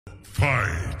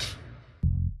Fight!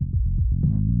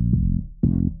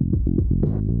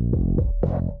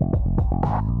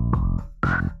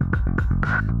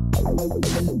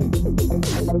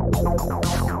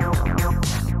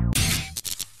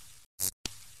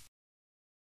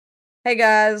 Hey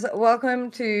guys, welcome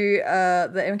to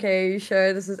the MKU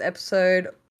show. This is episode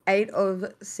 8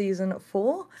 of season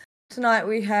 4. Tonight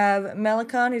we have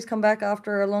Melikan, who's come back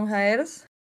after a long hiatus.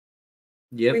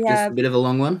 Yep, just a bit of a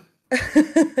long one.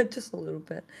 Just a little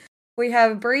bit. We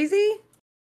have Breezy.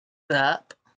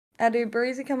 Up. Adu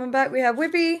Breezy coming back. We have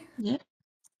Whippy. Yeah.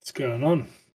 What's going on?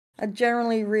 A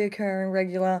generally reoccurring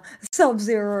regular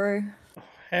Sub-Zero.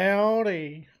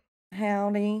 Howdy.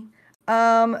 Howdy.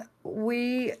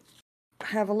 We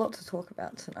have a lot to talk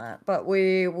about tonight, but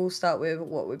we will start with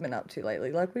what we've been up to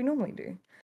lately, like we normally do.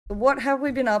 What have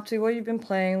we been up to? What have you been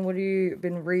playing? What have you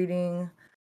been reading?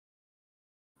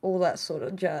 All that sort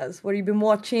of jazz. What have you been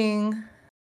watching?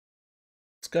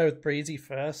 Let's go with Breezy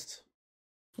first.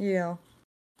 Yeah. What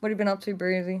have you been up to,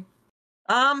 Breezy?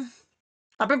 I've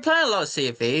been playing a lot of Sea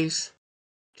of Thieves.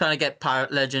 Trying to get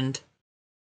Pirate Legend.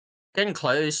 Getting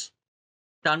close.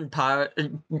 Done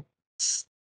done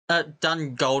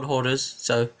Gold Hoarders,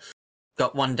 so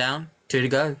got 1 down, 2 to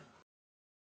go.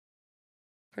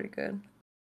 Pretty good.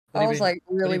 What I have was you been- like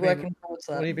really working towards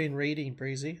that. What have you been reading,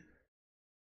 Breezy?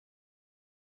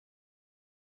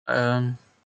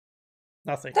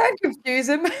 Nothing. Don't confuse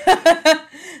him.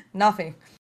 Nothing.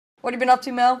 What have you been up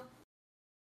to, Mel?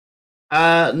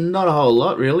 Not a whole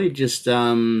lot, really. Just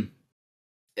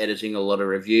editing a lot of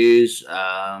reviews.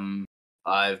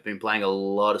 I've been playing a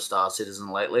lot of Star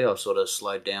Citizen lately. I've sort of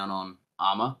slowed down on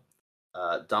armor.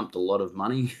 Dumped a lot of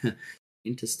money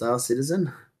into Star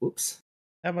Citizen. Whoops.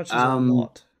 How much is a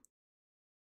lot?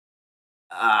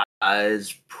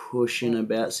 It's pushing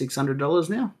about $600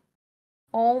 now.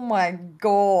 Oh my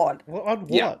god. On what?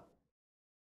 Yeah.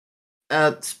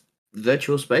 It's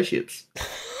virtual spaceships.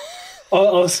 I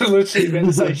was literally going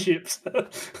to say ships.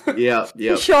 Yeah.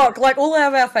 Shock. Like all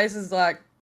of our faces like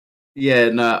Yeah,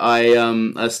 no,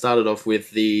 I started off with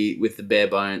the bare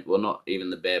bone. Well, not even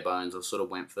the bare bones. I sort of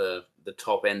went for the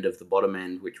top end of the bottom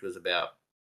end, which was about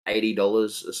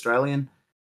 $80 Australian.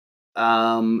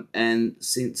 And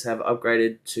since have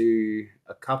upgraded to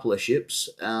a couple of ships,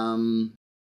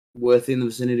 worth in the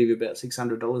vicinity of about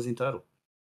 $600 in total.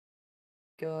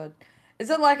 God. Is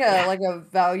it like a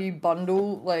value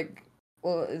bundle, like,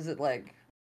 or is it like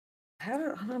I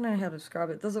don't know how to describe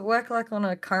it. Does it work like on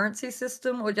a currency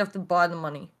system, or do you have to buy the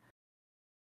money?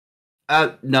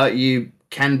 No, you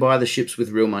can buy the ships with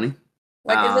real money.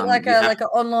 Like, is it like a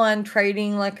online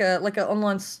trading, like a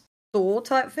online store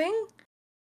type thing?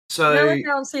 So you know, like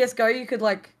how on CS:GO you could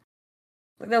like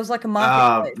there was like a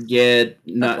marketplace. Yeah,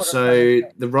 no. That's what So it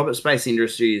was. the Robert Space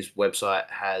Industries website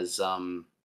has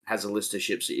a list of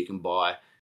ships that you can buy.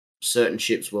 Certain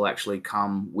ships will actually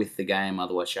come with the game,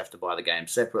 otherwise you have to buy the game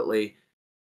separately.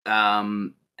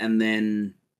 And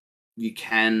then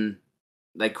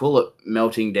they call it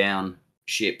melting down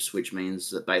ships, which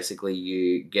means that basically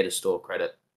you get a store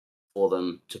credit for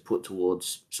them to put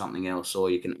towards something else, or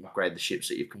you can upgrade the ships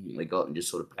that you've currently got and just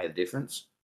sort of pay the difference.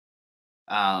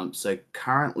 So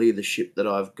currently the ship that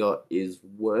I've got is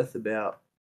worth about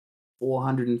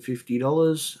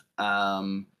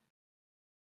 $450.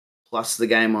 Plus the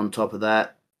game on top of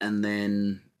that, and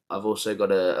then I've also got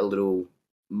a little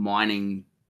mining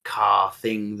car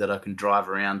thing that I can drive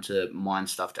around to mine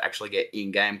stuff to actually get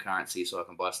in-game currency, so I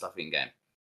can buy stuff in-game.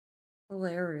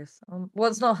 Hilarious. Well,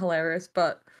 it's not hilarious,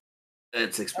 but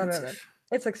It's expensive.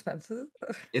 It's expensive.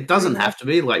 It doesn't have to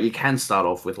be. Like, you can start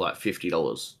off with like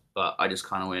 $50, but I just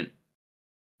kind of went,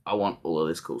 I want all of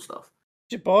this cool stuff.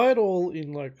 Did you buy it all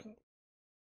in like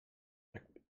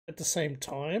at the same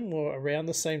time or around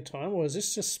the same time, or is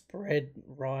this just spread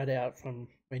right out from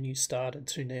when you started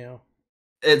to now?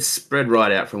 It's spread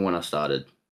right out from when I started.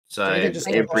 So you didn't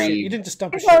just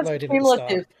dump a It's shitload in at the cumulative.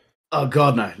 start. Oh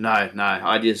god, no.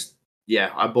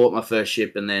 I bought my first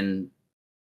ship, and then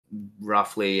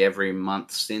roughly every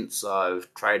month since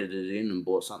I've traded it in and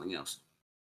bought something else.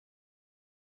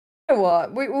 You know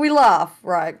what? We laugh,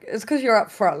 right? It's because you're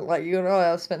up front. Like, you know,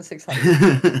 I've spent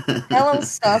 $600. How long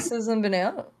has Star Citizen been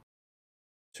out?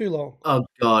 Too long. Oh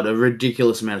god, a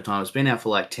ridiculous amount of time. It's been out for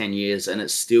like 10 years, and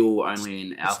it's still only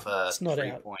in alpha It's not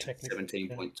out, technically,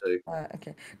 3.17.2.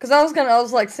 Okay. Because I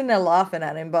was like sitting there laughing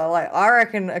at him, but like I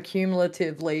reckon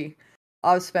accumulatively,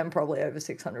 I've spent probably over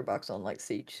 $600 on like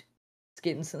siege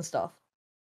skins and stuff.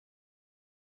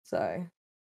 So I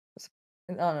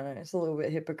don't know. It's a little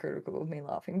bit hypocritical of me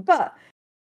laughing, but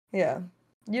yeah,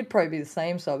 you'd probably be the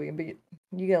same, Sobby, but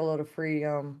you get a lot of free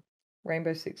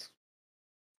Rainbow Six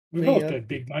We've all spent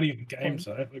big money on games,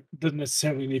 though. It doesn't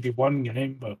necessarily need to be one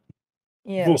game, but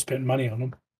we've all spent money on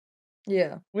them.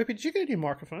 Yeah. Whippy, did you get a new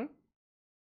microphone?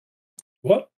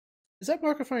 What? Is that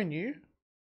microphone new?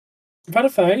 I've had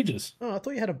it for ages. Oh, I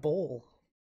thought you had a ball.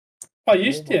 I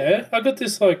used to, yeah. I got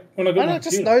this when I got my I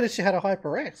just noticed you had a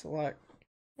HyperX.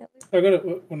 I got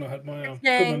it when I had my got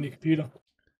my new computer.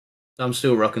 I'm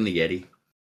still rocking the Yeti.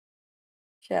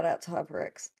 Shout out to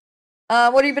HyperX.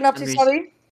 What have you been up to,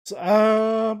 Sobby?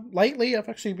 So, lately I've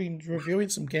actually been reviewing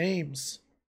some games.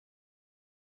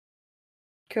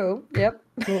 Cool. Yep.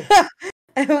 Cool.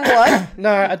 What?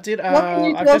 No, I did. What can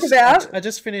you talk about? I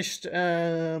just finished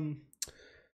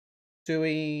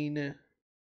doing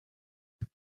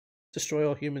Destroy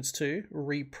All Humans 2,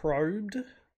 Reprobed.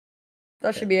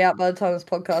 That should be out by the time this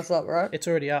podcast's up, right? It's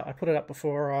already out. I put it up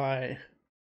before I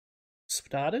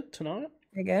started tonight.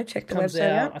 There you go. Check the comes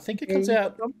website out. I think it comes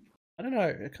out. I don't know.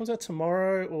 It comes out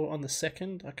tomorrow or on the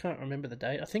 2nd. I can't remember the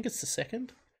date. I think it's the 2nd.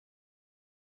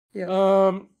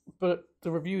 Yeah. But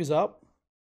the review is up,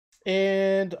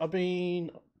 and I've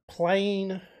been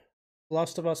playing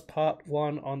Last of Us Part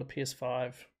 1 on the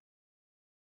PS5.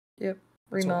 Yep.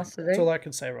 Remastered. That's all I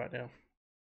can say right now.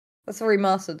 That's a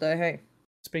remastered though, hey.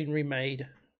 It's been remade.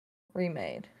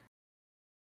 Remade.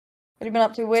 What have you been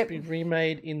up to, Whip? It's been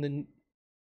remade in the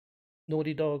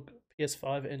Naughty Dog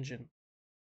PS5 engine.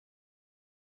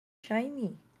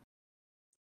 Shiny.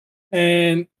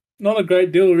 And not a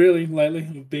great deal really lately.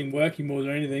 I've been working more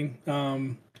than anything.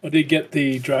 I did get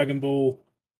the Dragon Ball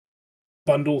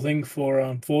bundle thing for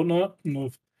Fortnite, and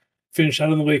I've finished that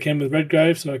on the weekend with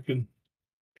Redgrave, so I can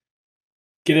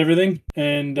get everything.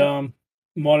 And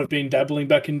might have been dabbling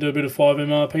back into a bit of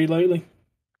 5MRP lately.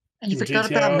 And you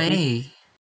forgot about me.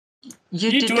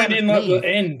 You joined in at the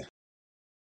end.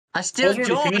 I still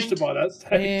joined. Finished it by that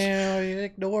stage. Yeah, you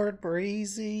ignored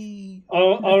Breezy. I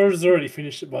was already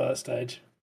finished it by that stage.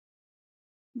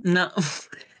 No.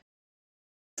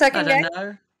 Second game? I don't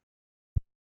know.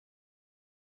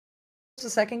 What's the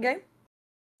second game?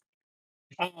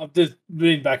 I've just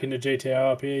been back into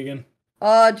GTA RP again.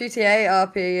 Oh, GTA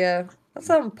RP, yeah. That's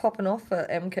something popping off at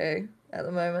MK at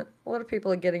the moment. A lot of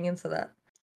people are getting into that.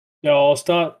 Yeah, I'll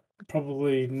start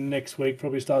probably next week,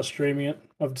 start streaming it.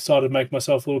 I've decided to make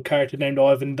myself a little character named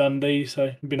Ivan Dundee, so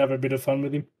I've been having a bit of fun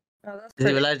with him. Oh, that's Is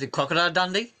he related to Crocodile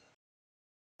Dundee?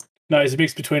 No, he's a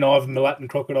mix between Ivan Milat and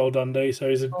Crocodile Dundee, so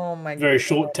he's a very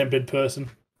short-tempered person.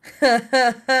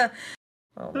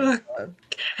 Oh my god.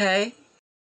 Okay.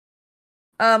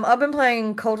 I've been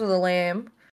playing Cult of the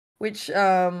Lamb, which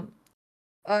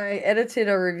I edited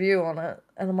a review on it,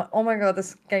 and I'm like, oh my god,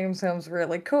 this game sounds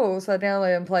really cool. So I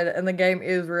downloaded and played it, and the game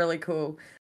is really cool.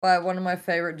 By one of my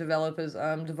favorite developers,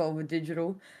 Devolver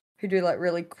Digital, who do like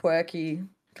really quirky,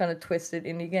 kind of twisted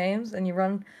indie games. And you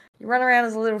run around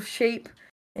as a little sheep,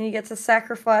 and you get to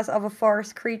sacrifice other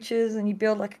forest creatures, and you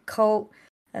build like a cult,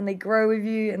 and they grow with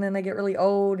you, and then they get really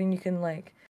old, and you can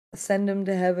like ascend them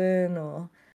to heaven or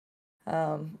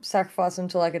sacrifice them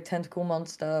to like a tentacle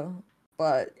monster.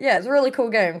 But yeah, it's a really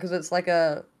cool game because it's like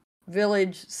a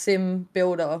village sim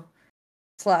builder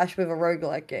 / with a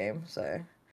roguelike game. So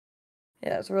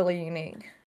yeah, it's really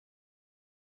unique.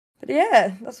 But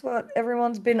yeah, that's what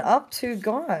everyone's been up to,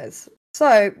 guys.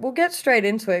 So we'll get straight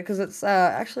into it because it's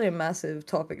actually a massive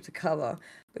topic to cover.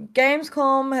 But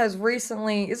Gamescom has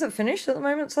recently... Is it finished at the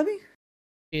moment, Subby?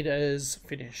 It is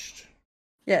finished.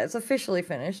 Yeah, it's officially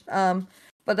finished.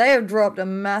 But they have dropped a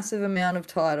massive amount of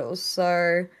titles.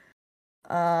 So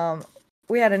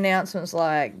we had announcements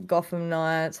like Gotham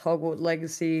Knights, Hogwarts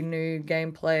Legacy, new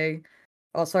gameplay.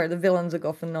 Oh, sorry, the villains of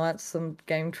Gotham Knights, some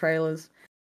game trailers.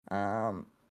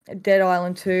 Dead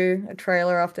Island 2, a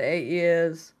trailer after 8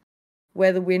 years.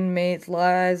 Where the Wind Meets,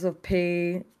 Lies of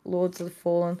P, Lords of the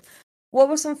Fallen. What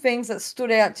were some things that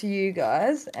stood out to you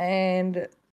guys, and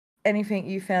anything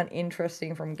you found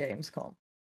interesting from Gamescom?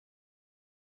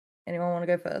 Anyone want to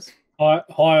go first?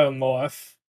 High on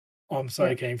Life. I'm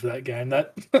so keen for that game.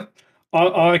 That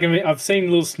I've seen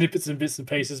little snippets and bits and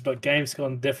pieces, but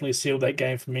Gamescom definitely sealed that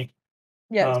game for me.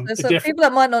 Yeah, so people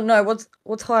that might not know,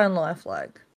 what's High on Life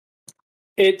like?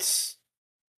 It's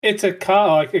a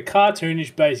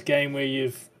cartoonish based game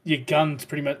where your guns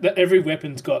pretty much every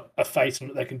weapon's got a face on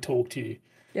it that can talk to you.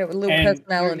 Yeah, with a little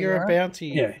personality. You're right? a bounty.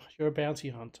 Yeah, you're a bounty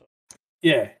hunter.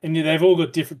 Yeah, and they've all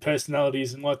got different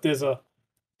personalities, and like there's a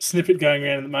snippet going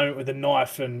around at the moment with a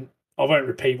knife, and I won't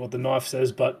repeat what the knife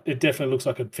says, but it definitely looks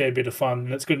like a fair bit of fun,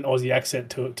 and it's got an Aussie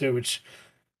accent to it too, which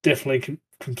definitely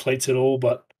completes it all.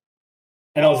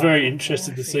 And I was very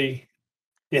interested to see.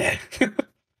 Yeah,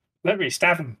 let me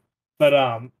stab him. But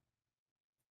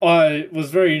I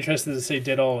was very interested to see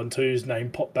Dead Island 2's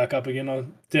name pop back up again. I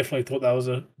definitely thought that was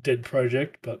a dead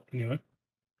project, but anyway.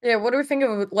 Yeah, what do we think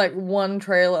of like one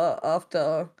trailer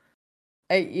after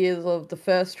 8 years of the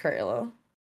first trailer?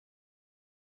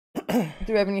 Do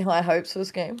you have any high hopes for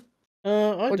this game? I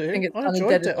Or do you do. think it's I kinda enjoyed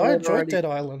dead it. in the I water enjoyed already? Dead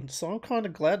Island, so I'm kind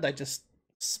of glad they just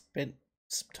spent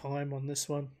some time on this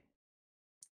one.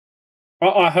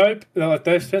 I hope like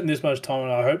they've spent this much time,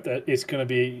 and I hope that it's going to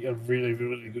be a really,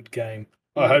 really good game.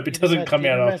 I hope it doesn't come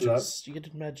out after that.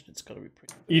 You'd imagine it's got to be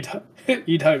pretty.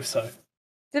 You'd hope so.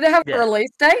 Did it have Yeah. a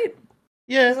release date?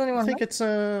 Yeah, Does anyone I think know? it's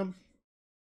Yeah,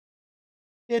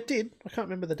 it did. I can't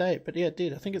remember the date, but yeah, it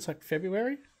did. I think it's like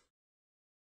February,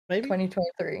 maybe.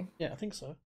 2023. Yeah, I think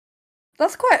so.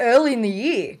 That's quite early in the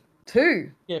year,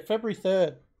 too. Yeah, February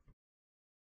 3rd.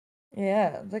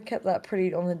 Yeah, they kept that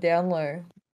pretty on the down low.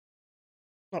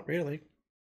 Not really.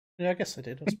 Yeah, I guess they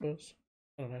did. I suppose.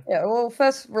 I don't know. Yeah, well,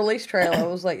 first release trailer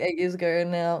was like 8 years ago,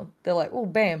 and now they're like, oh,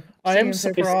 bam. I see you am in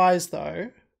February. surprised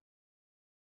though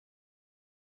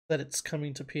that it's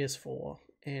coming to PS4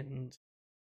 and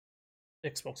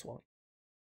Xbox One.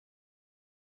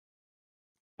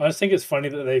 I just think it's funny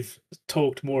that they've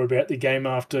talked more about the game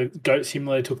after Goat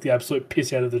Simulator took the absolute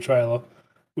piss out of the trailer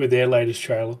with their latest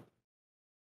trailer.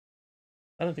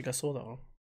 I don't think I saw that one.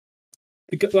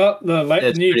 The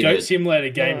new pretty Goat good. Simulator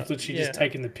game No, is literally yeah. just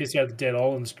taking the piss out of the Dead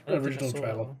Island's I don't think I original saw that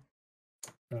trailer.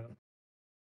 one.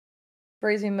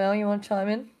 Breezy Mel, you want to chime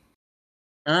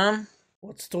in?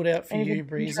 What stood out for Anything you,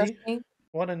 Breezy? interesting?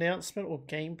 What announcement or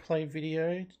gameplay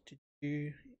video did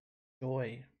you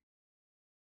enjoy?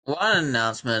 One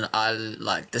announcement I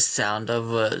liked the sound of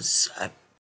was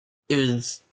it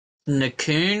was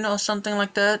Raccoon or something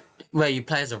like that, where you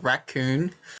play as a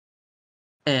raccoon,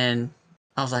 and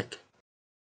I was like,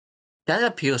 that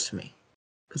appeals to me,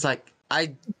 because like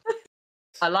I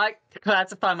like to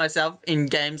classify myself in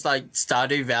games like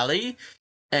Stardew Valley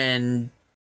and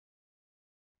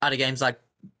other games like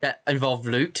that involve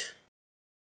loot.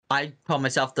 I call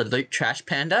myself the loot trash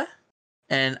panda,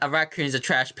 and a raccoon's a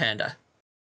trash panda.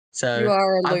 So You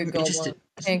are a I'm loot interested.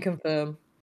 goblin. Can confirm.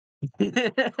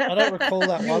 I don't recall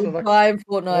that He one. will But die in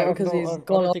Fortnite because he's I gone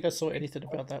don't off. think I saw anything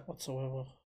about that whatsoever.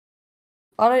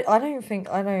 I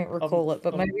don't recall it,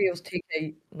 but I'm- maybe it was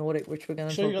TK Nordic, which we're going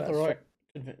to Sure, talk you got the about.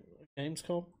 right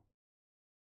Gamescom.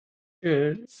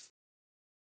 Good.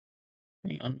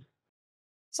 Hang on.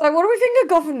 So, what do we think of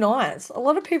Gotham Knights? A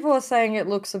lot of people are saying it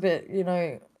looks a bit,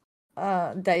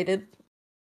 dated.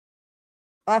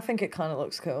 I think it kind of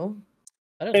looks cool.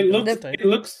 I don't It think looks that's dated.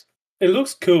 it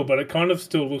looks cool, but it kind of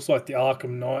still looks like the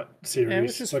Arkham Knight series. Yeah,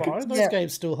 which is Like, fine. Those Yeah.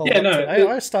 games still hold Yeah, up no, today. it-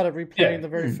 I started replaying yeah. the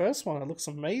very first one. It looks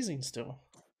amazing still.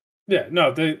 Yeah,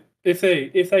 no, if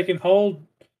they can hold,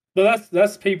 but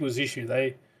that's people's issue.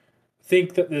 They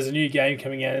think that there's a new game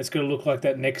coming out, and it's going to look like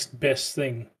that next best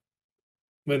thing.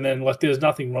 When then, like, there's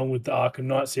nothing wrong with the Arkham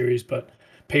Knight series, but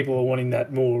people are wanting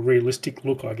that more realistic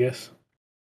look, I guess.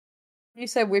 You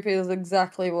said Whippy is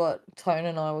exactly what Tone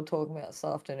and I were talking about this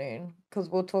afternoon, because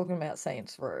we're talking about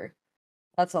Saints Row.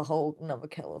 That's a whole another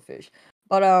kettle of fish.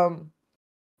 But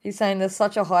he's saying there's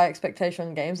such a high expectation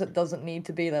on games that doesn't need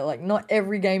to be there. Like, not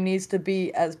every game needs to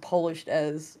be as polished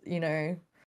as,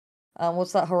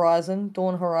 what's that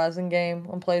Dawn Horizon game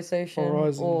on PlayStation?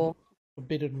 Horizon Or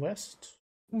Forbidden West.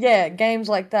 yeah, games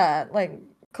like that. Like,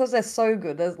 because they're so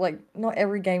good, there's like not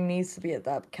every game needs to be at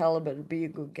that caliber to be a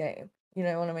good game. You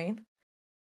know what I mean?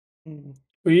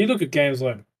 Well, you look at games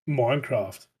like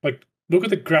Minecraft. Like, look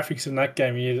at the graphics in that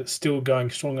game, and yet it's still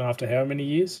going strong after how many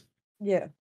years? Yeah.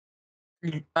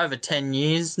 Over 10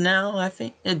 years now, I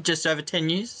think. Just over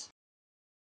 10 years.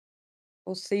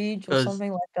 Or Siege or 'Cause-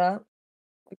 something like that.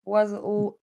 Like, why is it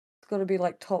all? It's got to be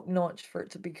like top notch for it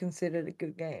to be considered a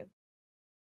good game.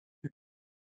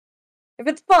 If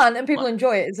it's fun and people What?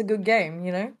 enjoy it, it's a good game,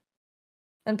 you know.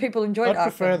 And people enjoyed I'd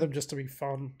prefer Arkham. them just to be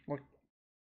fun. Like,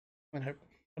 I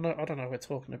don't know. We're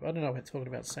talking about. I don't know. We're talking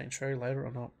about Saints Row later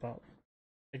or not. But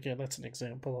again, that's an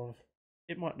example of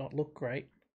it might not look great.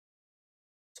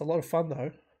 It's a lot of fun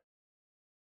though.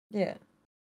 Yeah.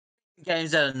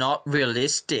 Games that are not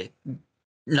realistic.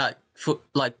 No,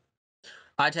 like,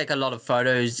 I take a lot of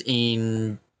photos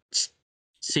in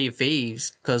Sea of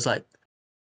Thieves because, like,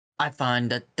 I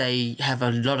find that they have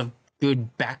a lot of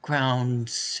good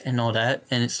backgrounds and all that,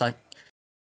 and it's like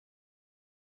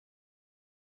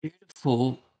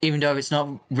beautiful, even though it's not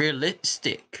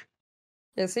realistic.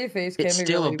 Yeah, Sea of Thieves can It's be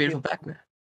still really a beautiful background.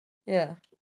 Yeah.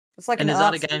 It's like And an there's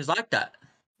other artsy- games like that.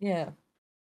 Yeah.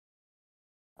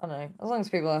 I don't know. As long as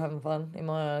people are having fun, in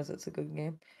my eyes, it's a good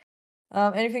game.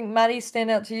 Anything, Maddie,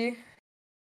 stand out to you?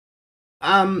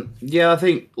 Yeah, I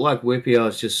think like Whippy, I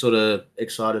was just sort of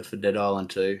excited for Dead Island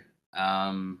 2.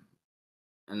 And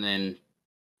then,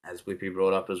 as Whippy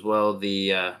brought up as well,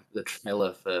 the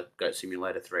trailer for Goat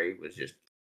Simulator 3 was just.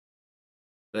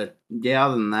 But yeah,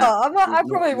 other than that, I there's not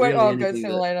probably went really on Go anything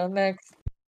Simulator next.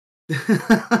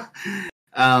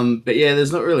 but yeah,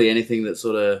 there's not really anything that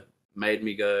sort of made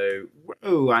me go,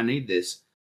 "Whoa, I need this."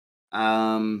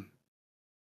 Um,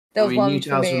 There I was mean, New one for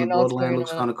Tales me, from the and I was Borderland doing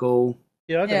looks it. kind of cool.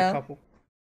 Yeah, I got Yeah. a couple.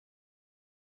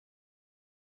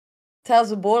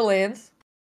 Tales of Borderlands.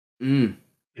 Mm.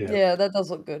 Yeah, that does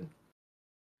look good.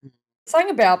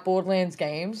 Something about Borderlands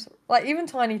games, like even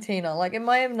Tiny Tina, like it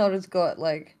may have not as got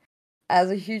like as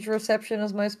a huge reception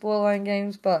as most Borderlands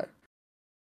games, but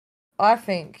I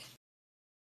think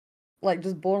like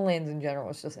just Borderlands in general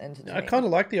is just entertaining. I kind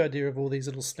of like the idea of all these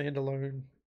little standalone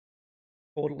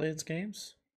Borderlands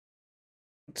games,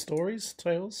 stories,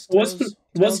 tales of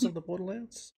the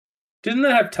Borderlands. Didn't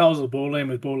they have Tales of the Borderland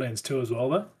with Borderlands 2 as well,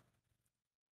 though?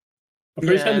 I'm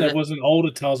pretty certain Yeah, there was an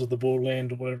older Tales of the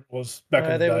Borderland or whatever it was back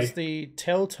in the There day. was the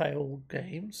Telltale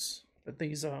games, but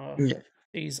these aren't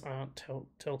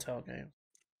Telltale games.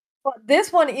 But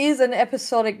this one is an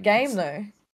episodic game, though.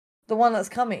 The one that's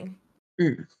coming.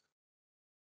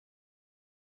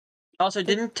 Also,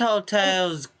 didn't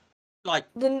Telltale's like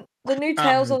The new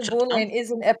Tales of the shut down? Borderland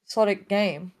is an episodic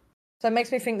game, so it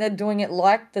makes me think they're doing it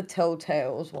like the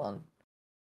Telltales one.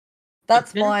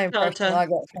 That's Didn't my impression Telltale- I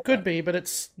got. It could be, but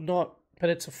it's not. But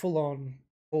it's a full-on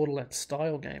Borderlands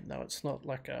style game, though. It's not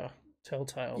like a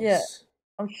Telltale's. Yeah.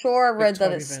 I'm sure I read that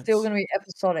time it's events. still going to be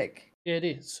episodic. Yeah, it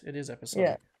is. It is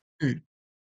episodic. But Which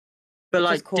is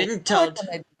like, cool. didn't I like when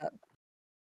they do that.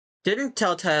 didn't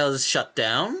Telltale's shut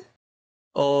down,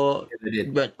 or Yeah, they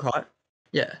did. went quiet?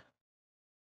 Yeah.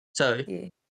 So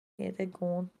Yeah, they're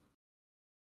gone.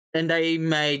 then they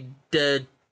made the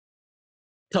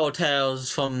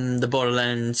Telltales from the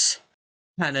Borderlands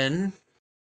canon,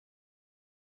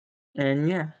 and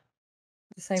yeah,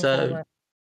 The same so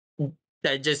format.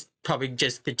 they're just probably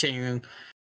just continuing.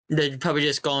 They're probably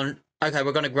just gone. Okay,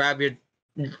 we're gonna grab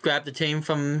the team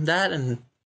from that and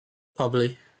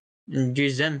probably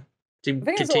use them to I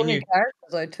think it's all new continue.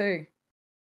 characters though too.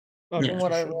 Oh, Yeah. From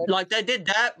what I sure. read. Like they did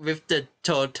that with the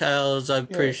Telltales. I'm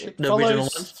Yeah, pretty sure it the original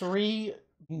follows ones. 3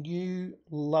 new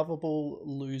lovable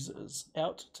losers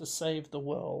out to save the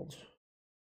world.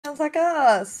 Sounds like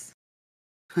us.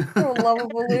 We're all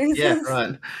lovable losers. Yeah,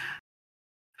 right.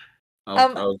 I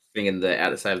was thinking the Out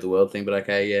to Save the World thing, but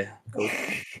okay, yeah, cool.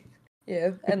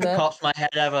 Yeah, and that. Popped my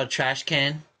head over a trash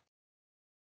can.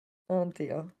 Oh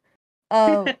dear.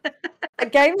 A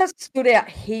game that stood out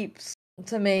heaps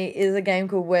to me is a game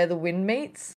called Where the Wind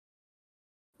Meets,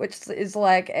 which is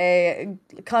like a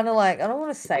kind of like, I don't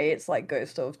want to say it's like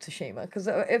Ghost of Tsushima, because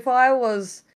if I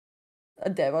was a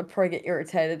dev, I'd probably get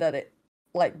irritated that it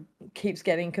like keeps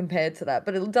getting compared to that,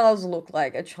 but it does look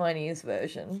like a Chinese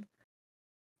version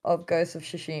of Ghost of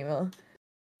Tsushima,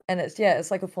 and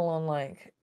it's like a full-on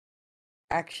like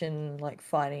action like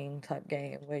fighting type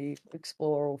game where you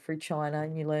explore all through China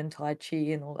and you learn Tai Chi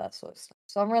and all that sort of stuff.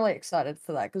 So I'm really excited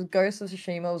for that because Ghost of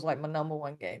Tsushima was like my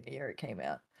 #1 game the year it came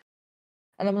out.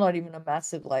 And I'm not even a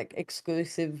massive like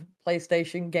exclusive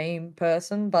PlayStation game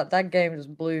person, but that game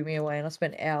just blew me away and I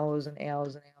spent hours and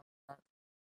hours and hours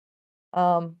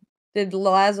on that. Did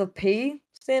Lies of P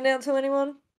stand out to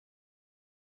anyone?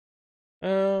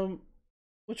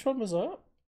 Which one was that?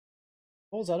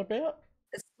 What was that about?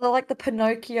 It's like the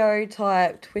Pinocchio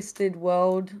type twisted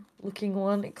world looking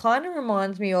one. It kind of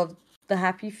reminds me of the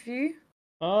Happy Few.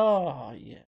 Oh,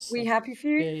 yes. We Happy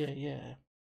Few? Yeah.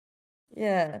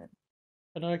 Yeah.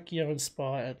 Pinocchio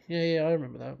inspired. Yeah, I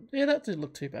remember that. Yeah, that didn't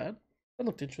look too bad. That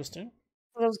looked interesting.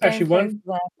 There was Actually, gameplay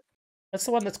for that. That's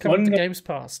the one that's coming One to ga- Games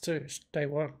Pass too, day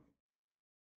one.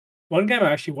 One game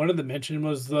I actually wanted to mention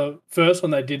was the first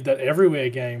one they did, that Everywhere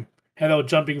game. How they were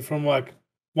jumping from like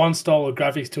one style of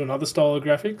graphics to another style of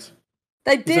graphics.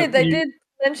 They that did. They new- did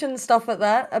mention stuff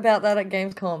about that at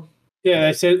Gamescom. Yeah,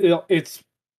 they said it's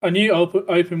a new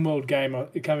open world game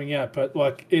coming out, but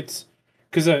like it's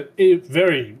because it's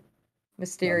very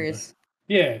Mysterious.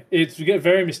 yeah, it's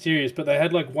very mysterious. But they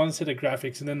had like one set of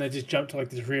graphics, and then they just jumped to like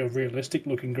this realistic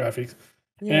looking graphics.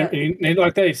 Yeah. And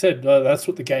like they said, that's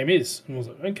what the game is. And I was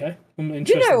like, okay, I'm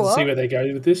interested to see what? where they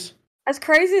go with this. As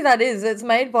crazy that is, it's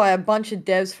made by a bunch of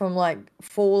devs from like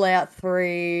Fallout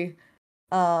 3.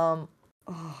 I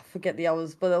forget the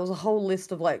others, but there was a whole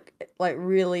list of like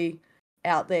really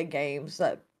out there games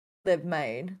that they've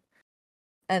made.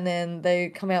 And then they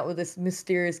come out with this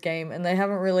mysterious game and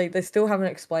they still haven't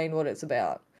explained what it's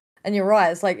about. And you're right,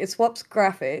 it's like it swaps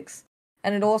graphics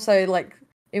and it also like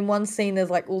in one scene there's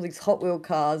like all these Hot Wheel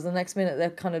cars, the next minute they're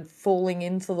kind of falling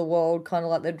into the world, kind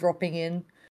of like they're dropping in.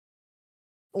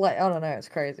 Like, I don't know, it's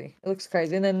crazy. It looks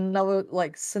crazy. And then another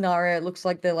like scenario, it looks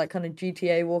like they're like kind of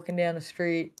GTA walking down the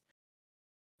street.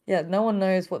 Yeah, no one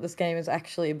knows what this game is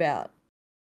actually about.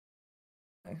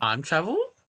 Time travel?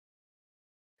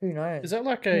 Who knows? Is that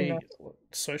like Who a knows?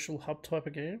 social hub type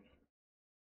of game?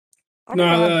 I don't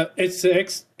know. it's the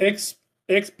ex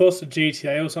boss of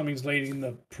GTA or something's leading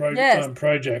the Yes.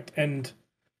 project, and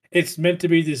it's meant to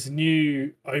be this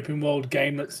new open world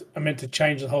game that's meant to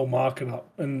change the whole market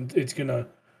up, and it's gonna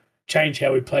change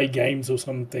how we play games or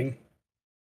something.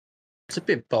 It's a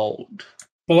bit bold.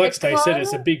 But like It Stay said, it's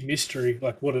a kinda- big mystery,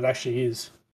 like what it actually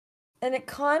is. And it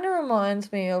kind of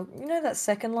reminds me of, that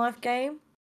Second Life game?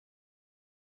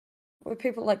 Where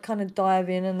people like kind of dive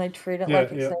in and they treat it Yeah,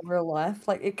 like it's their real life.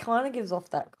 Like it kind of gives off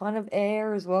that kind of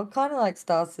air as well. Kind of like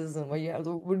Star Citizen, where you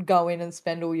would go in and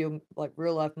spend all your like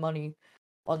real life money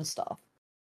on stuff.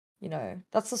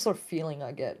 That's the sort of feeling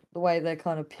I get. The way they're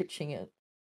kind of pitching it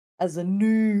as a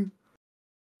new,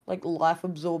 like life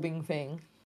absorbing thing.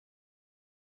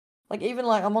 Like even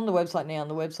like I'm on the website now, and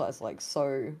the website's like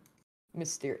so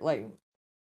mysterious. Like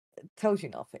it tells you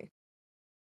nothing.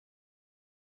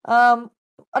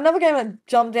 Another game that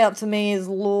jumped out to me is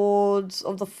Lords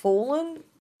of the Fallen.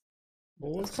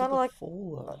 Lords kinda of the like-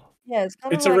 Fallen. Yeah, it's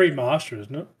kind of It's like a remaster,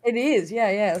 isn't it? it is. Yeah.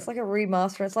 It's like a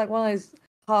remaster. It's like one of those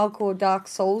hardcore Dark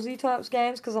Soulsy types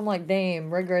games. Because I'm like,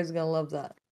 damn, Red Gray's gonna love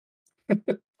that.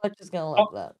 Fletcher's gonna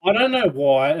love that. I don't know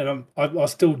why, and I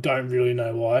still don't really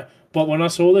know why. But when I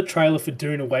saw the trailer for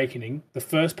Dune Awakening, the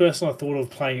first person I thought of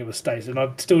playing it was Stace, and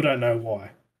I still don't know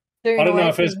why. I don't know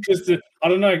if it's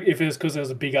because there was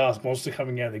a big ass monster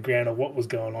coming out of the ground or what was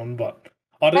going on, but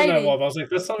I don't know Maybe. why. But I was like,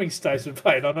 that's something Stace would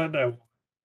play. And I don't know.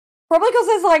 Probably because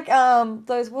there's like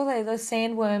those what are they, those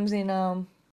sandworms in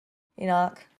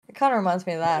Ark. It kind of reminds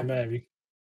me of Yeah, that. maybe.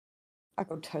 I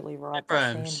could totally ride Step that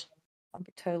Rams. sand. I'd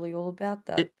be totally all about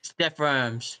that. Step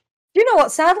Rams. You know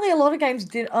what? Sadly, a lot of games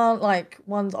aren't like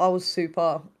ones I was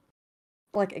super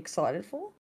like excited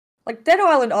for. Like Dead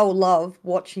Island, I will love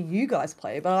watching you guys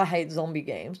play, but I hate zombie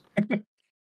games.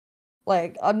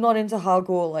 Like I'm not into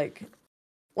hardcore like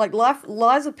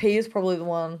Lies of P is probably the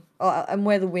one, and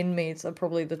Where the Wind Meets are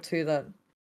probably the two that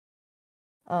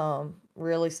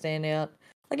really stand out.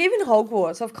 Like even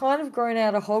Hogwarts, I've kind of grown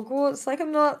out of Hogwarts. Like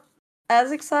I'm not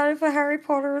as excited for Harry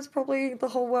Potter as probably the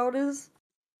whole world is.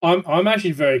 I'm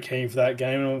actually very keen for that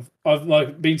game, and I've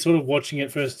like been sort of watching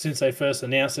it since they first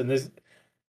announced it. And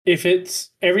if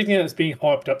it's everything that's being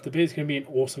hyped up to be, it's going to be an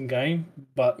awesome game.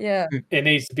 But Yeah. it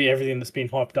needs to be everything that's been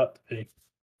hyped up to be.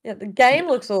 Yeah, the game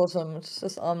looks awesome. It's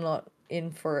just I'm not in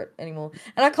for it anymore.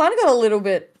 And I kind of got a little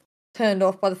bit turned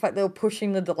off by the fact they were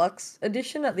pushing the deluxe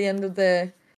edition at the end of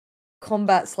their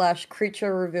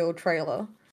combat/creature reveal trailer,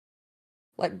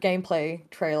 like gameplay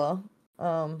trailer.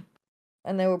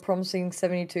 And they were promising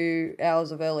 72 hours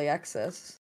of early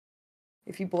access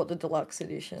if you bought the deluxe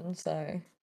edition. So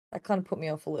that kind of put me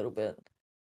off a little bit.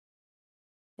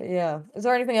 But yeah, is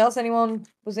there anything else anyone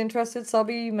was interested?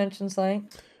 Subby, you mentioned something.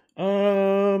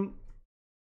 I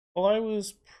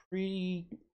was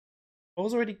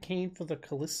already keen for the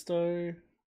Callisto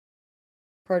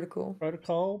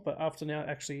Protocol, but after now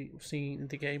actually seeing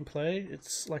the gameplay,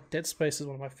 it's like Dead Space is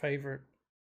one of my favorite.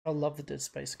 I love the Dead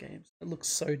Space games. It looks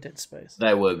so Dead Space.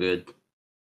 They were good.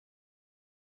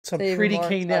 So I'm Even pretty more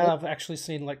keen excited. now. I've actually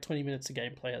seen like 20 minutes of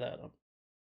gameplay of that.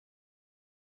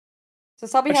 So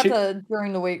Subby had Actually- to,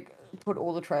 during the week, put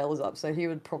all the trailers up, so he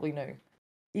would probably know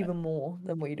even more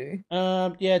than we do.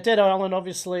 Yeah, Dead Island,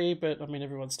 obviously, but I mean,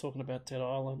 everyone's talking about Dead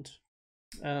Island.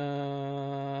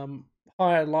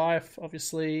 Higher Life,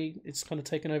 obviously, it's kind of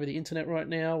taken over the internet right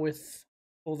now with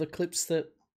all the clips that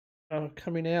are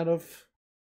coming out of.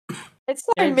 It's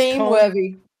so Gamescom.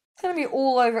 meme-worthy. It's going to be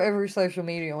all over every social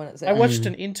media when it's I out. watched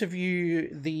an interview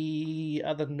the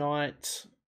other night.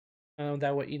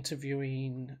 They were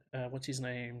interviewing, what's his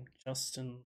name?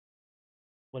 Justin,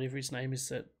 whatever his name is,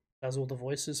 that does all the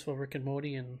voices for Rick and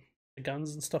Morty and the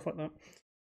guns and stuff like that.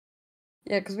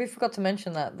 Yeah, because we forgot to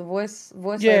mention that. The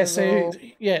voiceovers Yeah, are so all...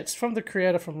 yeah, it's from the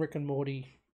creator from Rick and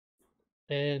Morty,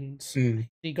 and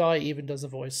the guy even does a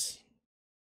voice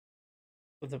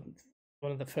for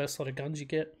one of the first lot of guns you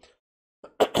get.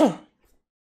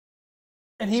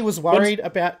 And he was worried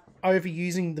about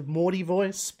overusing the Morty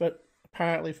voice, but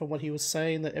apparently, from what he was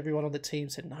saying, that everyone on the team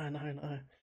said, no,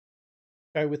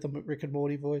 go with the Rick and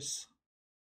Morty voice.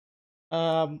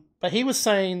 But he was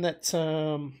saying that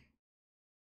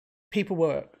people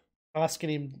were asking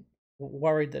him,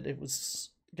 worried that it was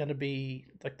going to be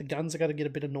like the guns are going to get a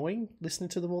bit annoying listening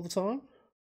to them all the time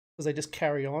because they just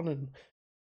carry on, and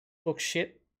talk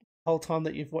shit the whole time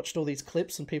that you've watched all these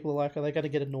clips, and people are like, "Are they going to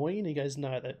get annoying?" And he goes,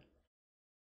 "No, that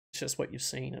it's just what you've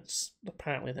seen. It's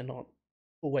apparently they're not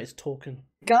always talking."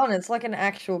 Gun, it's like an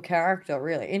actual character,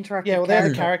 really interactive. Yeah, well, they're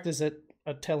the character. characters that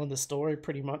are telling the story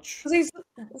pretty much. 'Cause it's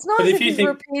not But as if if you he's think-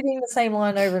 repeating the same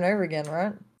line over and over again,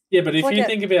 right? Yeah, but It's if like you a-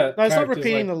 think about No, it's not characters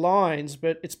repeating like, the lines,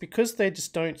 but it's because they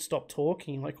just don't stop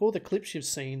talking. Like all the clips you've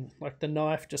seen, like the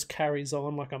knife just carries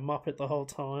on like a muppet the whole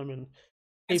time, and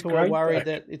It's people are great, worried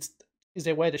though. that is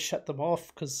there a way to shut them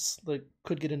off because they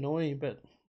could get annoying. But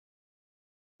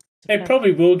it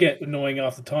probably will get annoying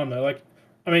after time though. Like,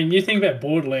 I mean, you think about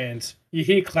Borderlands, you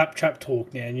hear Claptrap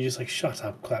talk now, and you're just like, shut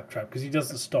up, Claptrap, because he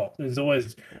doesn't stop. There's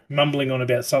always mumbling on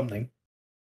about something.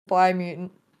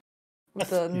 Biomutant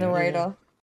with the Yeah. narrator.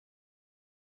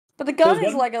 But the gun There's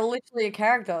is one- like literally a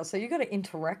character, so you got to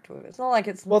interact with it. It's not like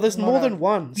it's well, there's not more a than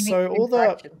one. unique So all the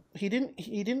interaction. he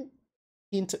didn't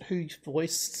hint at who's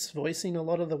voicing a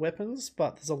lot of the weapons,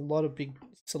 but there's a lot of big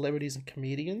celebrities and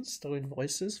comedians doing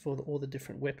voices for all the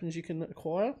different weapons you can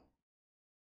acquire.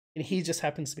 And he just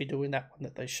happens to be doing that one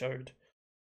that they showed.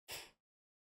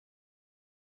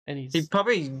 And He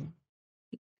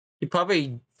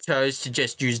probably chose to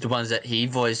just use the ones that he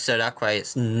voiced, so that way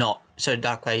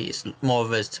it's more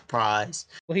of a surprise.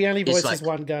 well, he only It's voices like-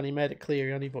 one gun. He made it clear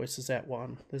he only voices that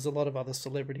one. There's a lot of other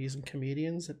celebrities and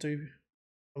comedians that do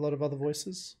a lot of other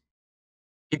voices.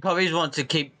 He probably wants to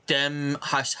keep them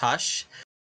hush hush,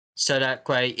 so that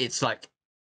way it's like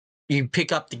you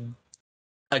pick up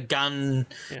a gun,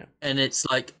 Yeah. and it's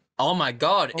like, oh my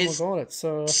god, Oh my it's god, it's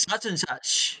such and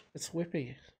such. it's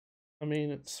Whippy. I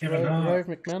mean, it's Yeah, but no. Rove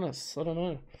McManus. I don't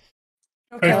know.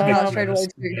 Okay, Perfect. I'll straight away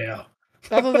too. Yeah.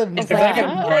 Other than If If they get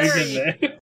Wow. Rove in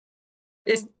there.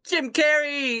 It's Jim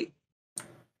Carrey.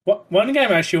 One game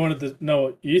I actually wanted to know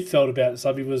what you thought about,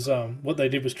 Subby, was what they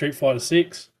did with Street Fighter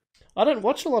 6. I don't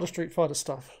watch a lot of Street Fighter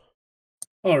stuff.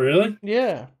 Oh, really?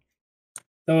 Yeah.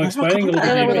 They were explaining a I little don't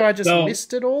know bit. whether I just They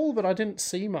missed it all, but I didn't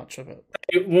see much of it.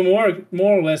 were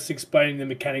more or less explaining the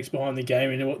mechanics behind the game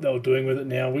and what they were doing with it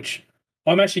now, which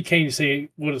I'm actually keen to see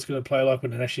what it's going to play like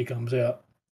when it actually comes out.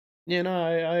 Yeah, no,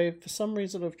 I for some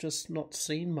reason I've just not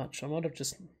seen much. I might have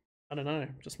just, I don't know,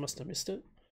 just must have missed it.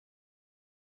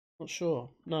 Not sure.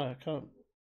 No, I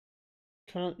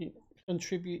can't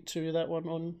contribute to that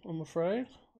one I'm afraid.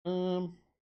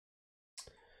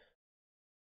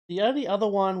 The only other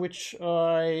one which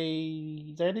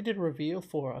they only did a reveal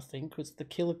for, I think, was the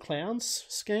Killer Clowns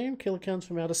scheme, Killer Clowns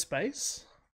from Outer Space.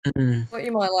 What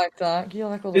you might like that. You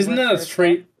like all the Isn't that a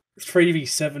retro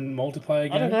 3v7 multiplayer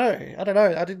game? I don't know. I don't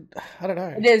know.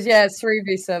 stuff. It is, yeah, it's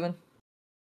 3v7.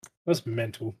 That's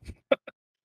mental.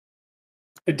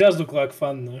 It does look like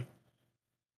fun though.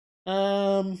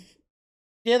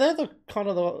 Yeah, they're the kind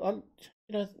of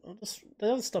the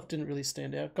other stuff didn't really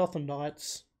stand out. Gotham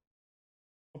Knights.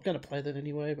 I'm going to play that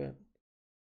anyway, but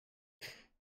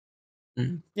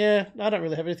yeah, I don't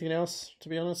really have anything else, to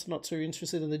be honest. I'm not too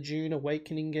interested in the Dune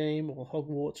Awakening game or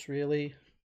Hogwarts, really.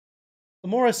 The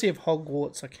more I see of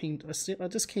Hogwarts, I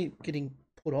just keep getting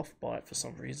put off by it for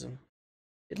some reason.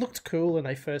 It looked cool when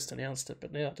they first announced it,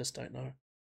 but now I just don't know.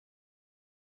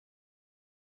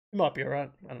 It might be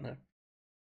alright, I don't know.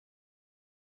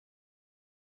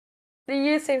 The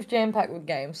year seems jam-packed with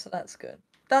games, so that's good.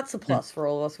 That's a plus for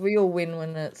all of us. We all win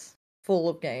when it's full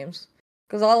of games.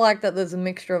 Because I like that there's a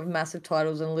mixture of massive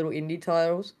titles and little indie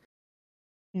titles.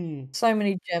 So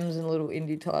many gems and little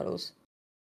indie titles.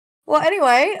 Well,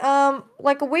 anyway,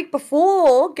 like a week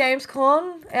before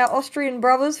Gamescom, our Austrian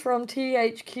brothers from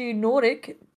THQ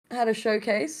Nordic had a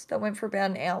showcase that went for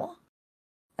about an hour.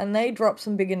 And they dropped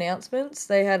some big announcements.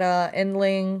 They had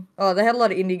Endling. Oh, they had a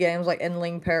lot of indie games like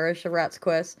Endling, Perish, A Rat's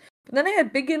Quest. But then they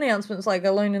had big announcements like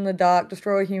Alone in the Dark,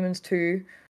 Destroy Humans 2,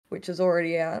 which is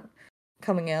already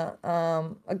coming out.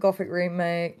 A Gothic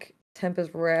remake,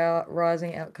 Tempest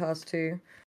Rising, Outcast 2. Is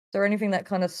there anything that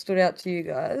kind of stood out to you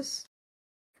guys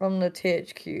from the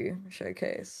THQ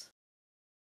showcase?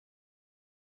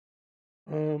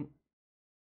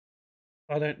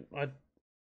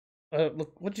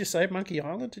 Look, what did you say? Monkey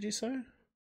Island? Did you say? Did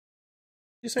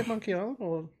you say Monkey Island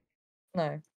or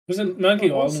No. Wasn't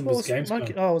Monkey Island was Gamescom?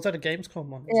 Gamescom? Was that a Gamescom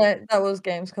one? Yeah, that was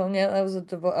Gamescom. Yeah, that was a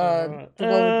Devolver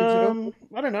Digital.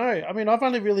 I don't know. I mean, I've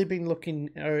only really been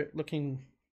looking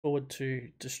forward to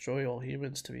Destroy All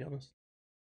Humans, to be honest.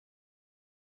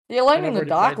 The Alone And in I've the already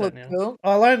Dark played looked that now. cool.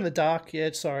 Oh, Alone in the Dark. Yeah,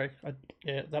 sorry.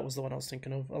 Yeah, that was the one I was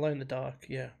thinking of. Alone in the Dark.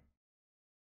 Yeah.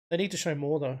 They need to show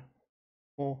more though.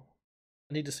 More.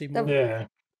 I need to see more. Yeah.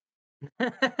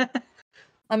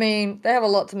 I mean, they have a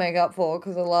lot to make up for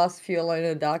because the last few Alone in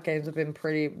the Dark games have been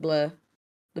pretty bleh.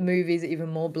 The movies are even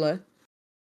more bleh.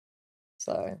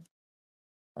 So,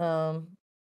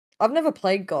 I've never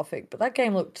played Gothic, but that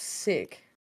game looked sick.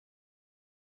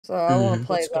 So I want to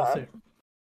play What's Gothic?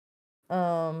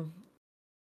 that.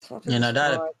 It's hard to You know,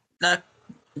 describe. that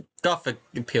Gothic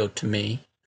appealed to me.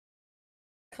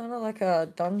 Kind of like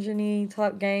a dungeony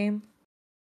type game.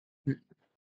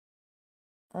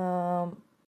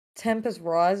 Tempest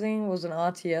Rising was an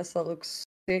RTS that looks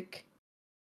sick.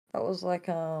 That was like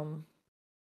kind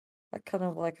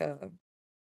of like a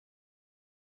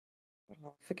I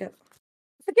forget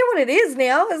what it is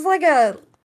now. It's like I don't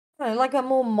know, like a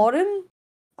more modern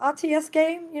RTS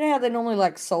game. You know how they're normally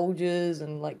like soldiers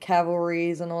and like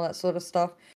cavalries and all that sort of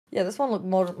stuff. Yeah, this one looked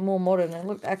more modern. It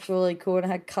looked actually really cool and it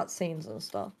had cutscenes and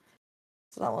stuff.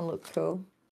 So that one looked cool.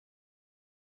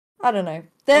 I don't know.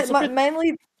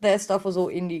 Mainly their stuff was all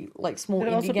indie, like small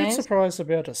I was indie a bit games. surprised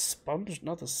about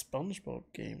another SpongeBob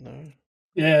game though.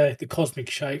 Yeah, the Cosmic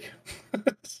Shake.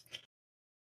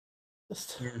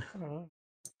 Just, Yeah. I don't know.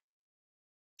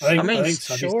 I think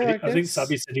guess.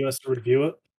 Subby said he wants to review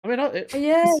it. I mean,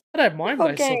 Yeah, I don't mind whole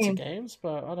those sorts game. of games,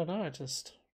 but I don't know. I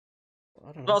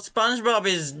don't know. Well, SpongeBob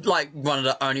is like one of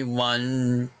the only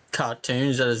one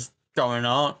cartoons that is going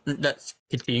on that's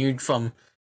continued from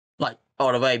like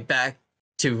all the way back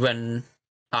to when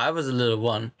I was a little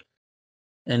one,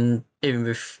 and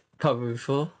even probably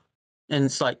before. And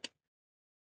it's like,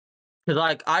 because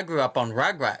like I grew up on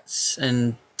Rugrats,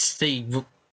 and to see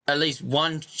at least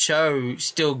one show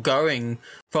still going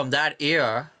from that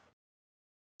era,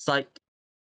 it's like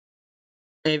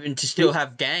even to still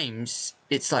have games,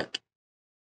 it's like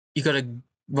you gotta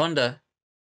wonder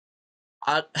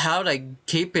how they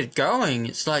keep it going.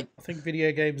 It's like I think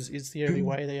video games is the only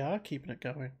way they are keeping it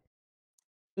going.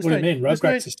 What do you mean?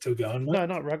 Rugrats is still going, mate? No,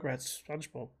 not Rugrats.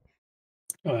 SpongeBob.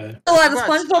 Oh, yeah. Oh, the Rugrats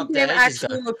SpongeBob stopped game ages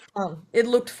actually ago. looked fun. It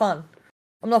looked fun.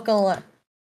 I'm not gonna lie.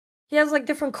 He has like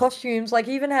different costumes. Like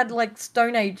he even had like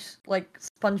Stone Age like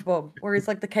SpongeBob, where he's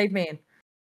like the caveman.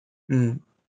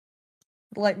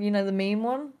 Like you know the meme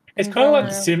one. It's He's kind of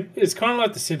running like around. It's kind of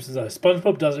like the Simpsons though.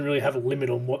 SpongeBob doesn't really have a limit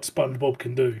on what SpongeBob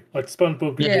can do. Like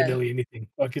SpongeBob can Yeah. do nearly anything.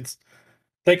 Like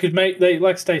they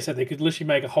like Stay said, they could literally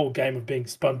make a whole game of being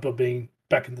SpongeBob being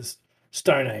back in the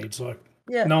Stone Age. Like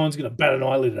Yeah. no one's gonna bat an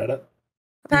eyelid at it.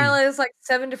 Apparently, there's like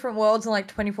 7 different worlds and like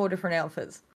 24 different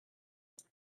outfits.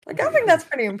 Like I think that's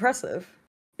pretty impressive,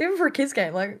 even for a kids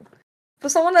game. Like for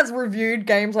someone that's reviewed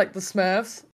games like the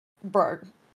Smurfs, bro,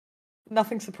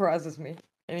 nothing surprises me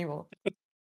anymore.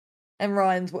 And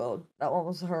Ryan's World, that one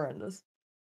was horrendous.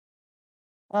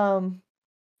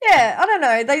 Yeah, I don't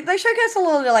know. They showcase a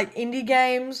lot of like indie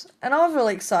games, and I was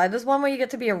really excited. There's one where you get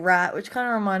to be a rat, which kind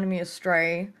of reminded me of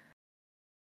Stray.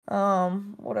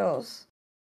 What else?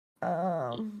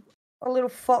 A little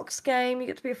fox game. You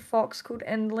get to be a fox called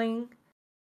Endling.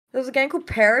 There's a game called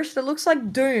Perish that looks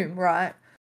like Doom, right?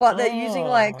 But they're using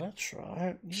like that's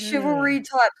right. chivalry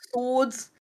type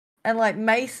swords and like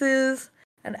maces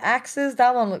and axes.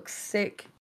 That one looks sick.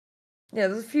 Yeah,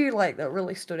 there's a few like that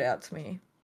really stood out to me.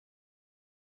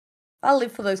 I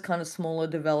live for those kind of smaller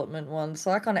development ones,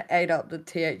 so I kind of ate up the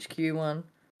THQ one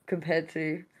compared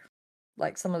to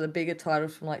like some of the bigger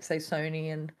titles from like say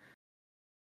Sony and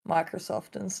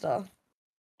Microsoft and stuff.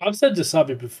 I've said to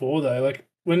Subby before though, like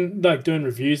when like doing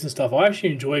reviews and stuff, I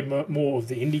actually enjoy more of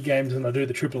the indie games than I do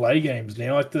the AAA games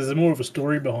now. Like there's more of a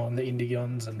story behind the indie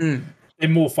guns, and they're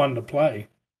more fun to play.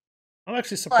 I'm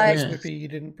actually surprised, Whippy, you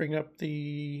didn't bring up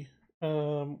the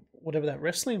whatever that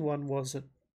wrestling one was. The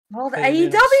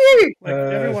AEW. Like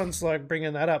everyone's like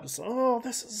bringing that up. So,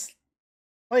 this is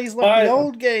plays like the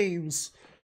old games.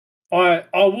 I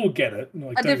will get it.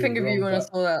 Like, I did think of you when I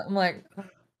saw that. I'm like,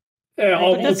 yeah, I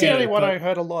will get it. That's the only one I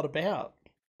heard a lot about.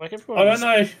 Like everyone.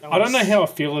 I don't know how I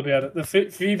feel about it. The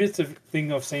few bits of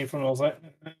thing I've seen from it, I was like,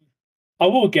 I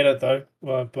will get it though.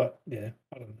 But yeah,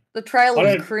 I don't know. The trailer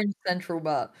was cringe central,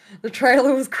 but the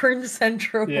trailer was cringe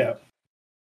central. Yeah.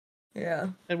 Yeah.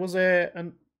 And was there a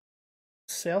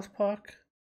South Park?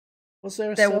 Was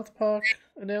there a South Park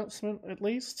announcement at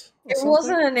least? It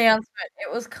wasn't an announcement.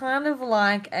 It was kind of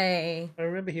like I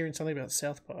remember hearing something about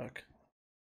South Park.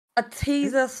 A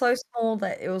teaser so small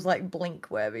that it was like blink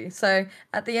worthy. So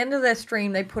at the end of their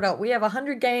stream, they put up, we have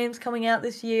 100 games coming out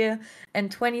this year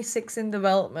and 26 in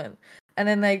development. And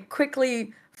then they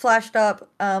quickly flashed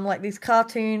up like these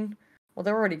cartoon, well,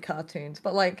 they're already cartoons,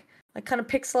 but like kind of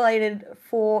pixelated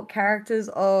 4 characters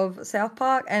of South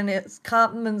Park, and it's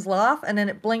Cartman's laugh, and then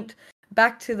it blinked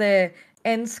back to their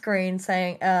end screen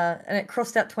saying, and it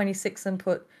crossed out 26 and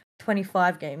put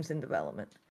 25 games in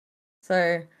development.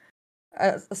 So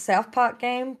a South Park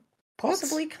game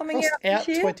possibly coming out this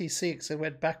year? 26 and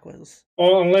went backwards.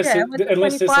 Well, unless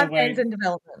unless there's 25 games in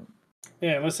development.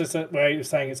 Yeah, unless it's that way you're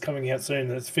saying it's coming out soon,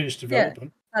 that it's finished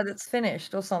development. That it's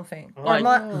finished or something.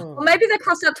 Oh. Or maybe they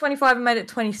crossed out 25 and made it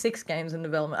 26 games in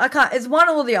development. I can't. It's one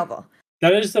or the other.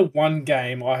 That is the one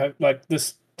game I have, like, the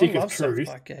Stick of South Truth.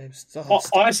 Park games.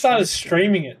 I started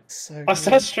streaming it. So I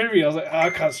started streaming. I was like,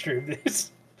 I can't stream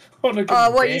this.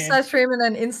 You start streaming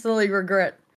and instantly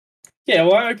regret. Yeah,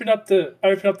 well, I opened up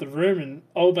the room and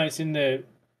old mate's in there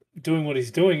doing what he's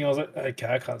doing. I was like, okay,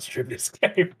 I can't stream this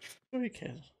game. Who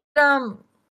can?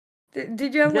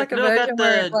 Did you have like a version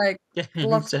where it like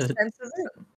blocks and censors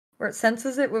it? Where it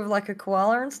censors it with like a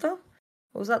koala and stuff?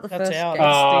 Or was that the first game? That's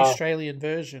the Australian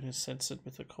version is censored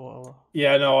with a koala.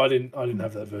 Yeah, no, I didn't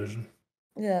have that version.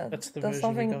 Yeah, that's the there's version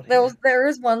something. we got There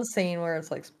is one scene where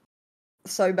it's like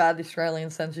so bad the Australian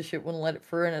censorship wouldn't let it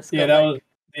through, and it's that was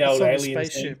the old on alien the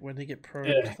spaceship scene. when they get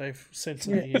probed. They've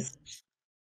censored you.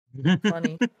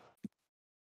 Funny.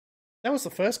 That was the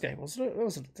first game, wasn't it? That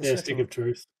was the second Stick one. of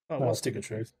Truth. Oh, No, it was Stick of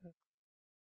Truth.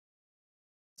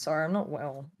 Sorry, I'm not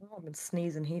well. I've been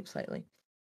sneezing heaps lately.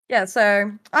 Yeah,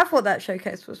 so I thought that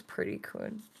showcase was pretty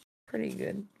good. Pretty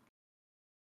good.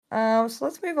 So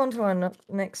let's move on to our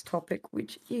next topic,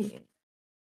 which is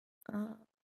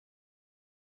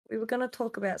we were going to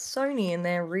talk about Sony and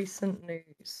their recent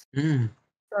news.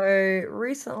 So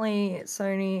recently,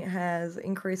 Sony has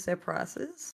increased their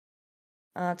prices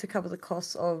to cover the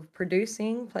costs of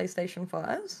producing PlayStation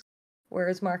 5s,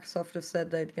 whereas Microsoft have said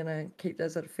they're going to keep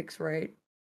those at a fixed rate.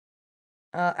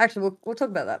 Actually, we'll talk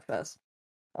about that first.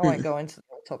 I won't go into the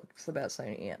topics about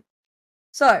Sony yet.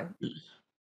 So,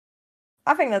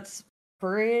 I think that's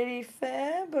pretty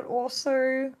fair, but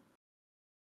also,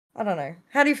 I don't know.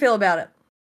 How do you feel about it?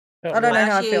 I don't know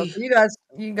how I feel.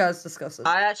 You guys discuss it.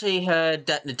 I actually heard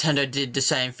that Nintendo did the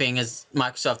same thing as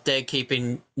Microsoft. They're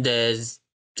keeping theirs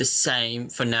the same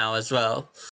for now as well.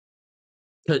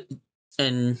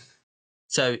 And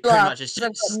so pretty much it's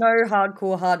just... They've got no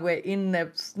hardcore hardware in their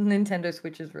Nintendo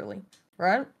Switches, really,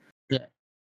 right? Yeah.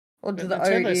 Or do the the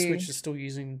Nintendo OE... Switch is still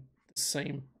using the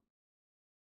same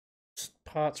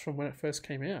parts from when it first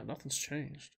came out. Nothing's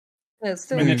changed. Yeah, it's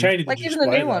still they're changing like the even the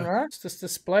display, new one, right? It's this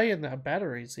display and the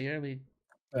batteries, the only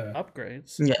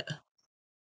upgrades. Yeah.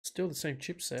 Still the same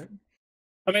chipset.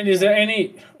 I mean,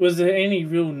 was there any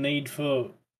real need for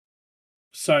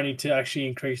Sony to actually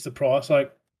increase the price?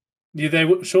 Like,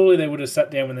 surely they would have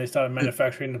sat down when they started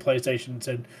manufacturing the PlayStation and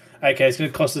said, okay, it's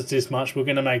going to cost us this much, we're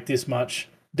going to make this much,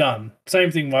 done.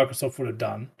 Same thing Microsoft would have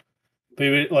done.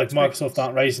 But Microsoft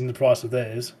aren't raising the price of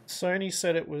theirs. Sony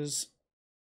said it was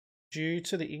due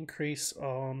to the increase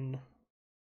on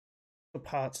the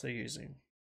parts they're using.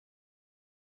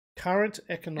 Current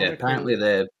economic apparently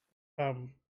they're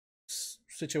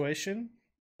situation,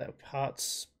 that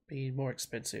parts be more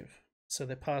expensive. So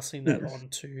they're passing that on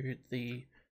to the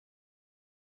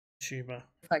consumer.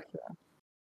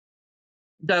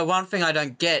 The one thing I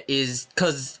don't get is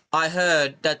because I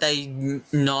heard that they're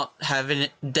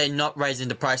not raising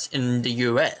the price in the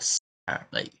US.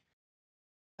 Apparently,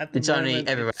 it's only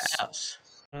everywhere else.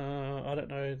 I don't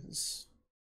know.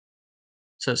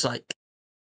 So it's like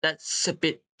that's a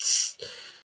bit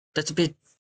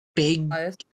big,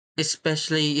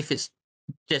 especially if it's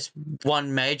just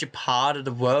one major part of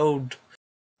the world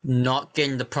not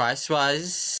getting the price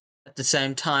rise at the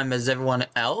same time as everyone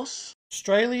else.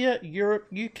 Australia, Europe,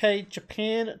 UK,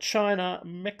 Japan, China,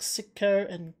 Mexico,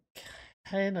 and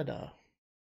Canada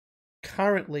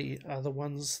currently are the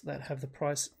ones that have the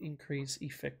price increase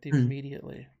effective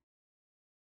immediately.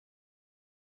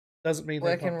 Doesn't mean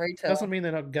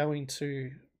they're not going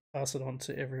to pass it on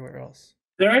to everywhere else.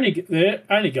 They're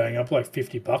only going up like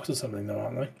 $50 or something, though,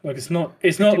 aren't they? Like it's not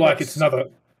like it's another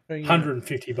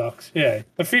 $150. Yeah,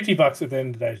 but $50 at the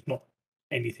end of the day is not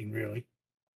anything really.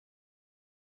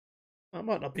 It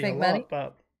might not be a lot,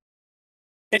 but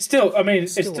it's still. I mean,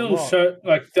 it's still show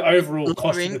like the overall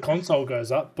cost of the console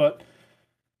goes up, but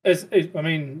I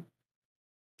mean,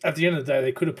 at the end of the day,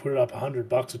 they could have put it up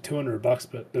 $100 or $200,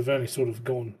 but they've only sort of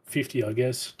gone 50, I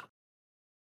guess.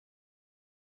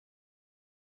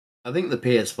 I think the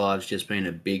PS5's just been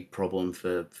a big problem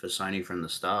for Sony from the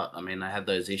start. I mean, they had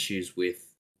those issues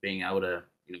with being able to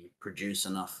produce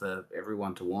enough for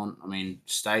everyone to want. I mean,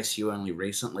 Stace, you only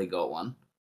recently got one,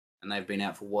 and they've been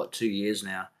out for 2 years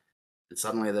now. And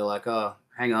suddenly they're like, oh,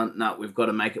 hang on, no, we've got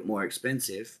to make it more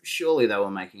expensive. Surely they were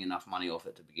making enough money off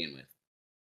it to begin with.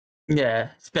 Yeah,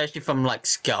 especially from like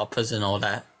scalpers and all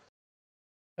that.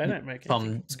 They don't make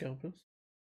anything from scalpers.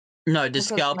 No, the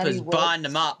scalpers bind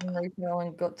them up.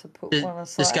 The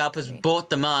scalpers bought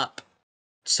them up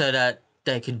so that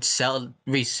they could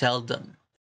resell them.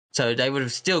 So they would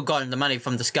have still gotten the money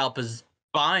from the scalpers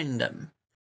buying them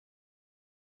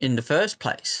in the first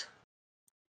place.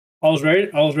 I was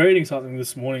reading something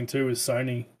this morning too with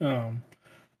Sony.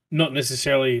 Not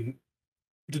necessarily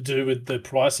to do with the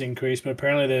price increase, but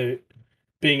apparently they're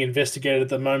being investigated at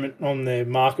the moment on their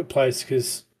marketplace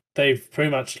because they've pretty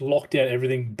much locked out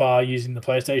everything bar using the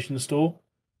PlayStation Store.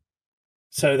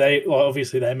 So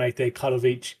obviously they make their cut of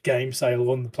each game sale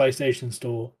on the PlayStation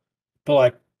Store, but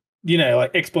like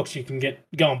like Xbox, you can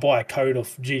go and buy a code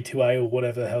off G2A or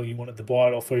whatever the hell you wanted to buy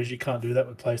it off, whereas you can't do that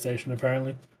with PlayStation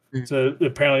apparently. Mm. So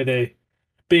apparently they're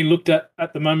being looked at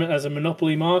the moment as a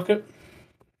monopoly market.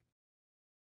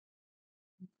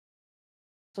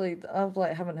 Actually, I've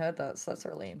haven't heard that, so that's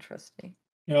really interesting.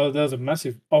 There was a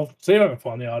massive. I'll see if I can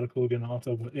find the article again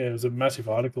after. But yeah, it was a massive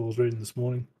article I was reading this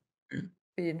morning.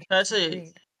 Be interesting to Personally,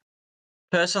 read.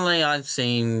 personally, I've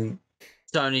seen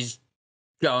Sony's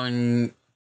going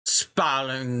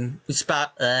spiraling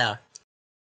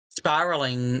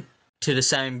to the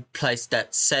same place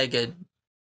that Sega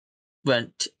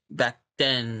went back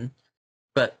then,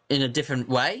 but in a different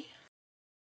way.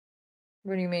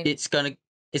 What do you mean? It's gonna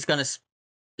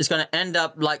end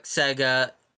up like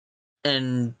Sega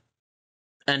and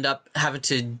end up having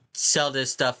to sell their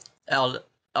stuff out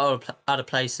other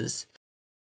places,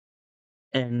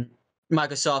 and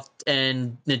Microsoft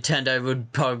and Nintendo would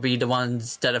probably be the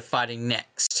ones that are fighting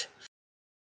next.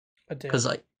 I doubt Because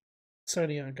it.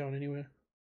 Sony aren't going anywhere.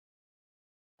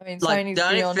 I mean, like, Sony's the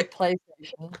only beyond thi-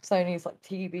 PlayStation. Sony's like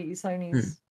TV.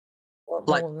 Sony's a lot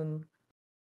Like- more than.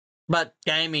 but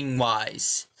gaming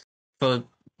wise, for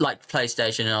like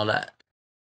PlayStation and all that,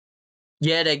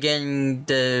 yeah, they're getting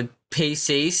the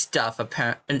PC stuff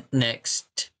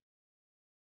next,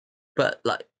 but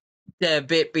like they're a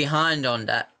bit behind on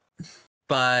that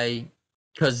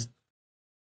because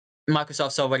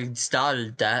Microsoft's already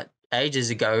started that ages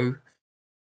ago.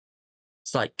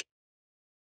 It's like,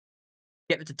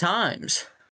 get with the times.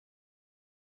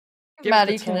 Give it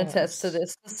Maddie the can attest to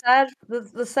times.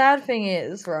 this. The sad thing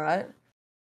is, right?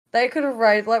 They could have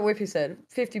raised, like Whippy said,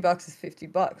 $50 is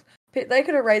 $50. They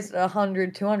could have raised it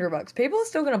 $100, $200. People are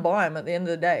still going to buy them at the end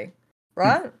of the day,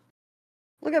 right?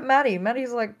 Look at Maddie.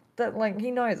 Maddie's like that. Like he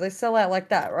knows they sell out like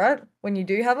that, right? When you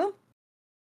do have them.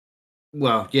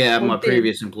 Well, yeah, Or my did.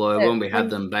 previous employer, Yeah, when we had when-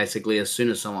 them, basically as soon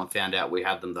as someone found out we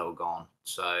had them, they were gone.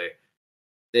 So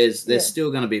there's Yeah.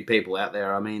 still going to be people out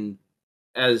there. I mean,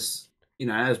 as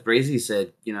as Breezy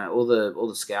said, all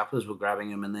the scalpers were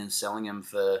grabbing them and then selling them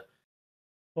for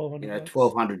 $1,200.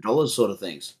 $1,200 sort of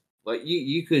things. Like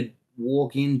you could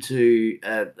walk into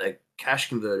a cash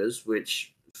converters,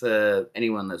 which for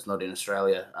anyone that's not in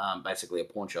Australia, basically a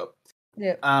pawn shop.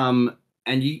 Yeah.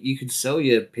 And you could sell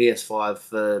your PS5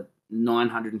 for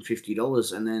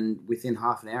 $950, and then within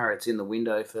half an hour, it's in the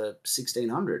window for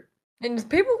 $1,600. And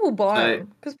people will buy So,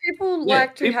 them because people yeah,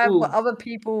 like to have people- what other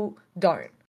people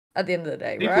don't. At the end of the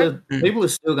day, right? People are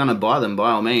still going to buy them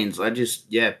by all means.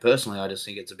 Personally, I just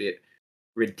think it's a bit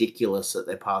ridiculous that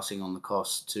they're passing on the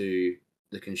cost to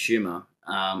the consumer,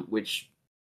 which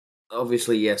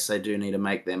obviously, yes, they do need to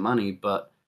make their money,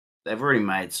 but they've already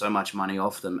made so much money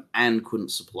off them and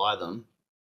couldn't supply them.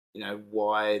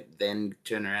 Why then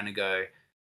turn around and go,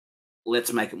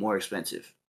 let's make it more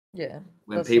expensive? Yeah.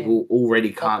 When does people seem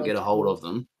already can't get a double-edged hold sword. of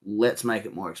them, let's make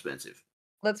it more expensive.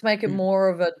 Let's make it more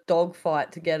of a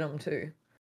dogfight to get them too.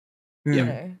 You Yeah.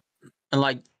 know. And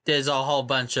like, there's a whole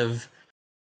bunch of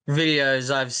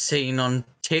videos I've seen on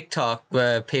TikTok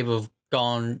where people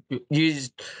have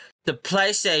used the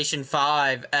PlayStation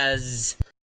 5 as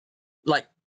like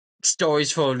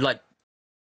stories for like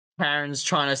parents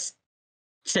trying to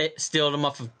steal them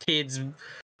off of kids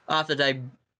after they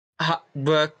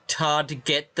worked hard to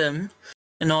get them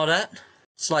and all that.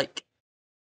 It's like,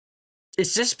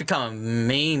 it's just become a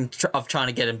meme of trying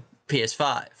to get a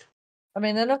PS5. I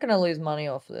mean, they're not going to lose money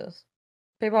off this.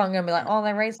 People aren't going to be like, "Oh,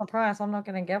 they raised the price. I'm not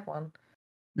going to get one."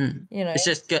 Mm. You know.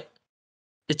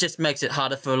 It just makes it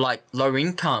harder for like low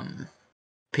income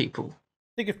people.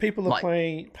 I think if people are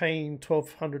Like- paying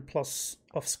 $1,200 plus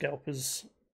off scalpers,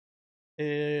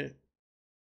 they're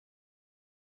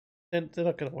not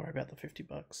going to worry about the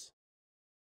 $50.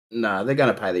 No, they're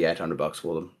going to pay the $800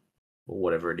 for them, or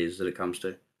whatever it is that it comes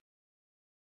to.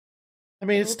 I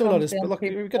mean, it's It still not comes as. down But to like,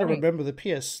 people we've got to wanting. remember the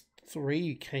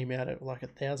PS3 came out at like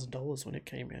 $1,000 when it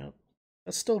came out.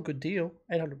 That's still a good deal.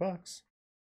 $800.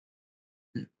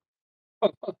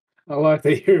 I like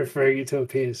that you're referring to a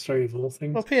PS3 of all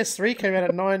things. Well, PS3 came out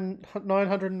at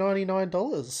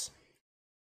 $999.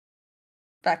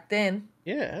 Back then,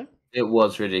 Yeah. It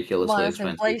was ridiculously minus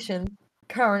expensive. inflation,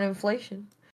 current inflation.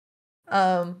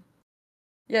 Yeah,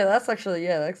 that's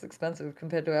expensive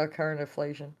compared to our current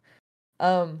inflation.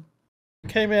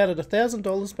 Came out at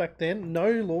 $1,000 back then. No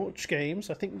launch games.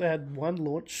 I think they had one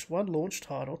launch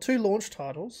title, 2 launch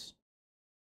titles.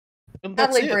 And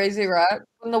that's Sadly it. breezy, right?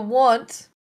 When the want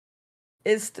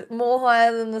is more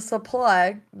higher than the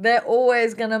supply, they're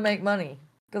always gonna make money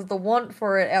because the want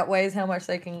for it outweighs how much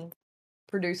they can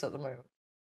produce at the moment.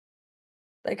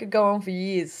 They could go on for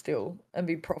years still and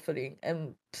be profiting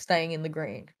and staying in the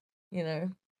green, you know?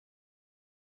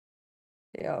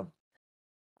 Yeah.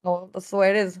 Well, that's the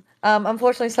way it is.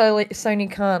 Unfortunately,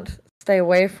 Sony can't stay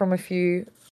away from a few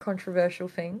controversial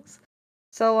things.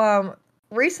 So,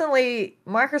 recently,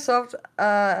 Microsoft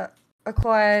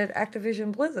acquired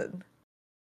Activision Blizzard,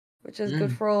 which is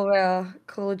good for all of our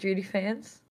Call of Duty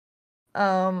fans.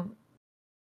 Now,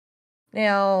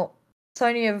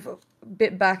 Sony have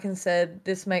bit back and said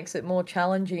this makes it more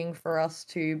challenging for us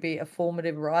to be a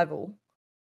formative rival.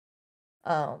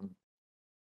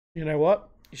 You know what?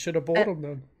 You should have bought them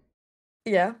then.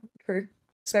 Yeah, true.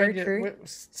 Very true.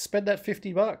 Spend that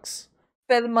 $50.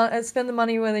 Spend the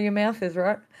money where your mouth is,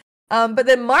 right? But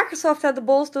then Microsoft had the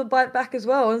balls to bite back as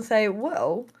well and say,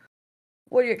 well,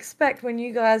 what do you expect when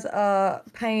you guys are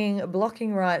paying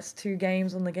blocking rights to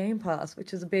games on the Game Pass,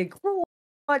 which is a big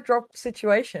might drop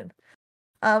situation.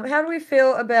 How do we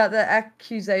feel about the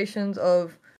accusations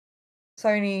of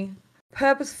Sony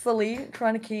purposefully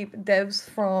trying to keep devs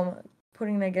from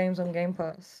putting their games on Game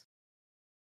Pass?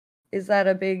 Is that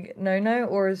a big no-no,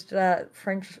 or is that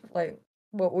French, like,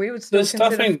 what we would still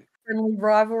consider friendly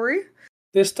rivalry?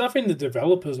 There's stuff in the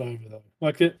developers over though.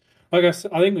 I think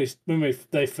when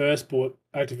they first bought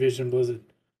Activision Blizzard,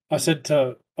 I said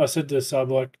to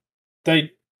Sub, like,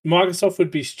 Microsoft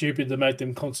would be stupid to make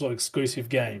them console exclusive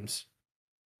games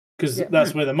because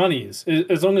that's where the money is.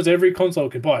 As long as every console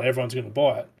can buy it, everyone's going to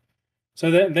buy it.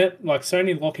 So that like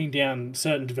Sony locking down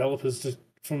certain developers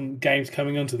from games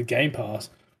coming onto the Game Pass,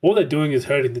 all they're doing is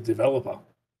hurting the developer.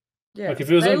 Yeah. Like if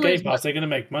it was on Game Pass, they're going to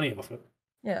make money off it.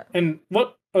 Yeah. And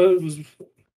what I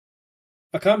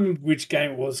can't remember which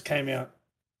game it was, came out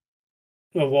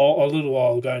a little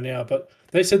while ago now, but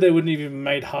they said they wouldn't even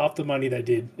made half the money they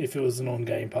did if it was an on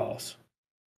Game Pass.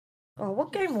 Oh,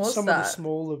 what game was Some that? of the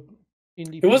smaller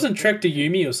indie. It wasn't Trek to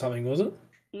Yumi or something, was it?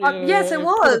 Yes, it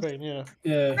was. Been, yeah.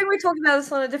 I think we talked about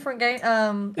this on a different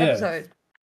game episode.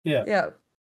 Yeah.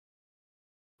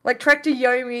 Like Trek to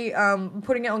Yomi,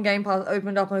 putting it on Game Pass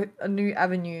opened up a new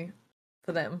avenue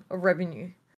for them of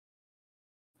revenue.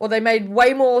 Or they made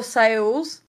way more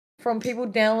sales from people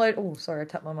downloading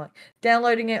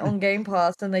it on Game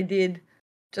Pass than they did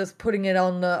just putting it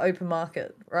on the open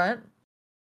market, right?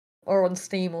 Or on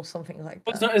Steam or something like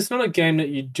that. It's not a game that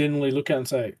you generally look at and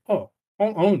say, oh,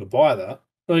 I'm going to buy that.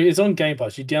 Like, it's on Game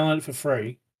Pass. You download it for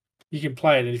free. You can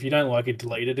play it, and if you don't like it,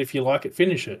 delete it. If you like it,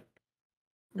 finish it.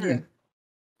 Yeah.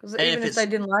 Because even if they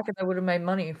didn't like it, they would have made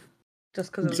money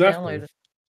just because it was downloaded.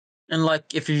 And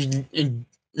like, if you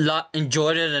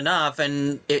enjoyed it enough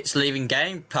and it's leaving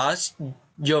Game Pass,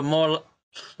 you're more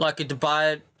likely to buy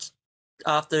it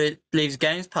after it leaves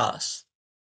Game Pass,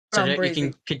 so that you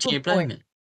can continue playing it.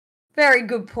 Very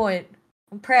good point.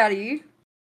 I'm proud of you.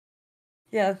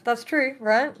 Yeah, that's true,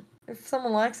 right? If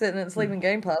someone likes it and it's leaving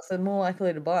Game Pass, they're more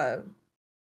likely to buy it.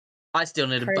 I still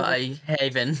need to buy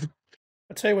Haven.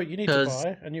 I'll tell you what, you need to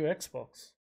buy a new Xbox.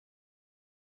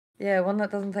 Yeah, one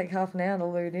that doesn't take half an hour to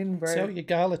load in, bro. Sell your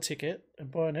gala ticket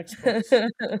and buy an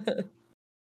Xbox.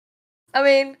 I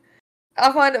mean,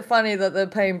 I find it funny that they're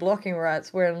paying blocking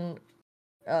rights when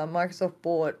Microsoft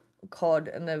bought COD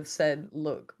and they've said,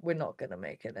 look, we're not going to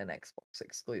make it an Xbox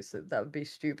exclusive. That would be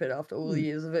stupid after all the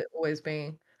years of it always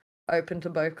being open to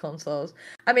both consoles.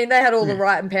 I mean, they had all the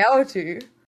right and power to,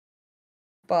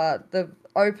 but they've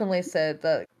openly said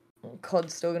that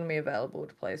COD's still going to be available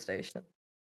to PlayStation.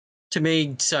 To me,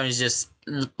 Sony's just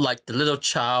like the little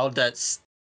child that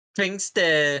thinks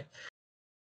they're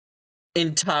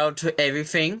entitled to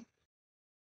everything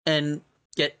and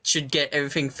should get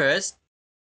everything first,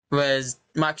 whereas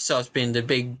Microsoft's been the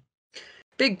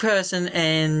big person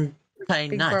and playing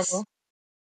Big nice. brother.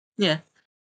 Yeah.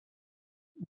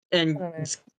 And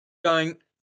going,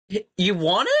 you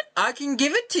want it? I can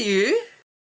give it to you.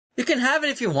 You can have it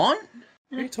if you want.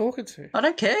 Who are you talking to? I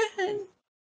don't care.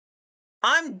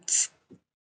 I'm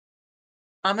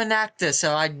an actor,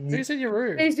 so Who's in your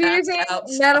room? He's using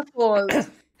metaphors.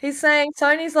 He's saying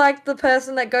Sony's like the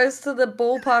person that goes to the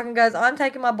ballpark and goes, I'm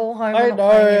taking my ball home. I I'm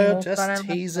not playing anymore, just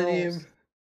teasing him.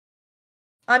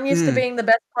 I'm used to being the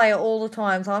best player all the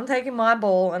time, so I'm taking my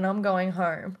ball and I'm going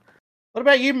home. What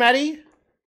about you, Maddie?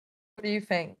 What do you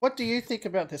think? What do you think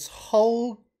about this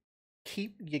whole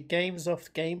keep your games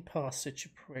off Game Pass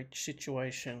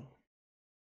situation?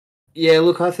 Yeah,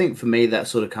 look, I think for me that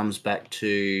sort of comes back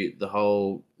to the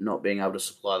whole not being able to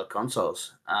supply the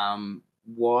consoles.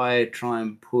 Why try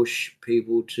and push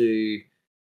people to,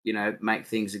 make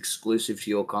things exclusive to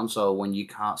your console when you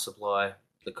can't supply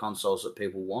the consoles that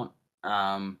people want?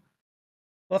 Well,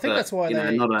 I think that's But why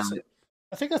they. not only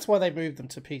I think that's why they moved them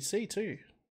to PC too,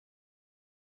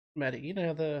 Maddie. You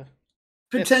know the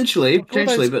potentially, all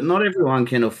those. but not everyone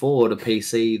can afford a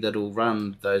PC that'll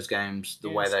run those games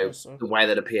Yeah, I suppose so. the way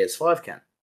that a PS5 can.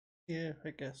 Yeah, I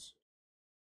guess.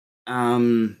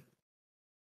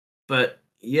 But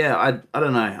yeah, I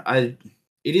don't know.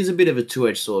 It is a bit of a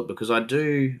two-edged sword because I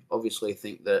do obviously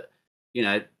think that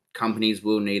companies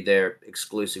will need their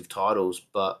exclusive titles,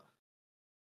 but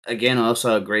again, I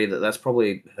also agree that that's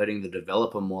probably hurting the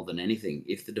developer more than anything.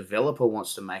 If the developer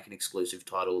wants to make an exclusive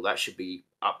title, that should be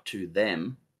up to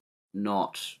them,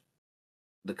 not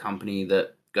the company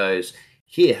that goes,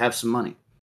 here, have some money.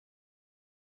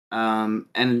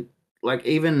 And like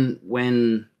even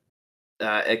when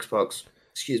Xbox,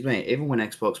 even when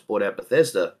Xbox bought out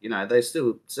Bethesda, they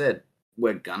still said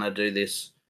we're gonna do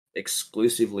this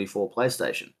exclusively for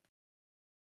PlayStation.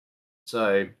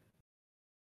 So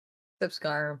Except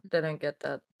Skyrim. They don't get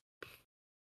that.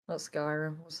 Not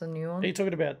Skyrim. What's the new one? Are you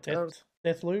talking about That was-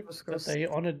 Deathloop? was That they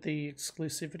honoured the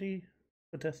exclusivity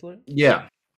for Deathloop? yeah.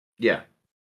 Yeah.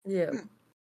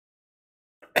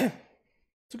 It's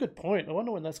a good point. I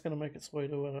wonder when that's going to make its way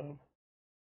to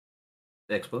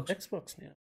Xbox. Xbox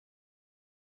now.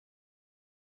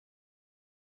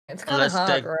 It's kind of Unless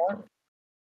hard, they- right?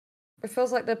 It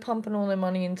feels like they're pumping all their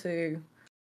money into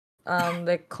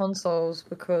their consoles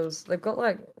because they've got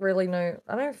like really no.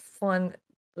 I don't find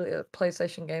the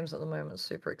PlayStation games at the moment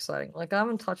super exciting. Like I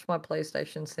haven't touched my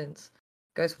PlayStation since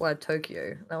Ghostwire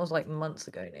Tokyo. That was like months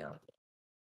ago now.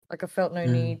 Like I felt no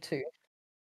need to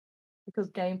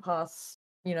because Game Pass,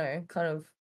 kind of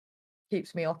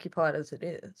keeps me occupied as it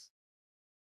is.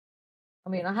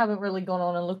 I mean, I haven't really gone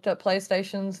on and looked at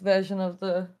PlayStation's version of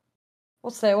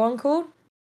what's their one called?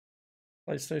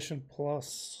 PlayStation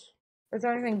Plus. Is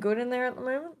there anything good in there at the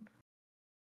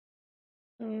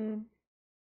moment?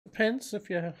 Depends if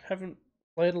you haven't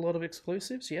played a lot of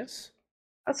exclusives, yes.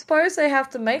 I suppose they have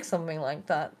to make something like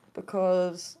that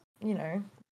because, they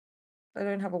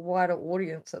don't have a wider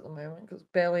audience at the moment because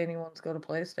barely anyone's got a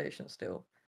PlayStation still.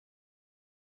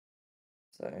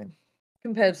 So,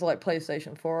 compared to like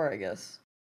PlayStation 4, I guess.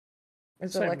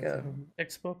 Is there Same like with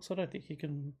Xbox. I don't think you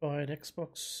can buy an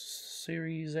Xbox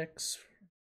Series X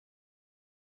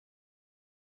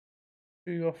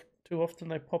too often.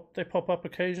 They pop up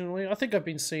occasionally. I think I've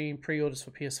been seeing pre-orders for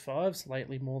PS5s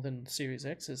lately more than Series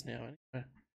X's now. Anyway.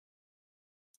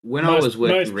 When I was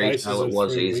working most places retail, are it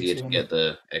was 3 easier weeks to on get it.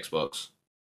 the Xbox.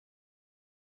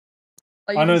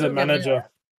 Oh, I know the manager.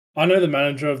 I know the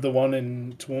manager of the one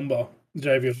in Toowoomba,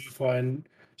 JV Hi-Fi, and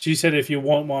she said if you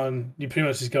want one, you pretty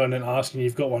much just go in and ask, and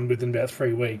you've got one within about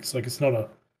 3 weeks. Like it's not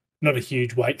a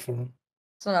huge wait for them.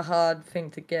 It's not a hard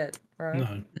thing to get, right?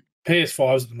 No,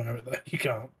 PS5s at the moment though you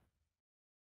can't.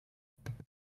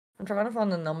 I'm trying to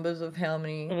find the numbers of how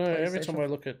many. I know, every time I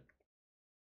look at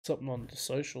something on the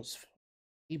socials,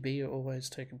 EB are always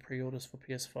taking pre-orders for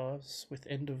PS5s with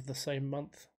end of the same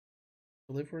month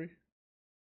delivery.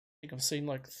 I think I've seen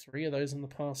like 3 of those in the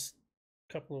past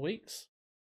couple of weeks.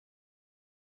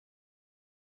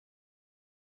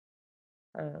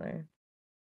 I don't know.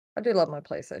 I do love my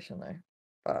PlayStation though,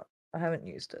 but I haven't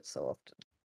used it so often.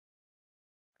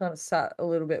 Kind of sat a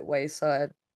little bit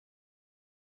wayside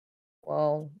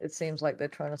while it seems like they're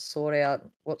trying to sort out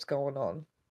what's going on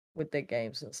with their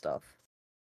games and stuff.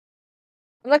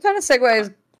 And that kind of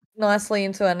segues nicely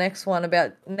into our next one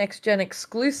about next gen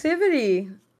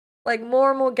exclusivity. Like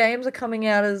more and more games are coming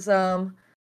out as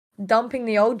dumping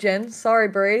the old gen. Sorry,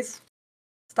 Breeze,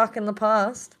 stuck in the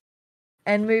past,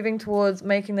 and moving towards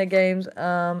making their games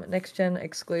next gen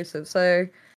exclusive. So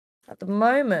at the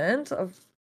moment, I've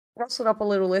rustled up a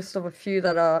little list of a few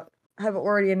that have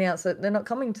already announced that they're not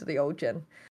coming to the old gen.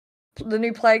 The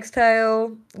new Plague's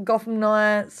Tale, Gotham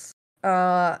Knights,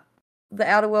 The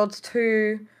Outer Worlds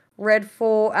 2,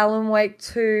 Redfall, Alan Wake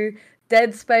 2,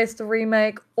 Dead Space the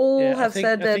remake, all have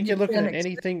said that. I think you're looking at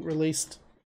anything released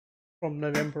from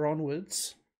November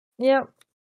onwards. Yep.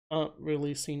 Aren't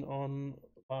releasing on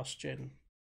last gen.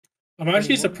 I'm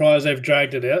actually surprised they've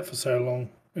dragged it out for so long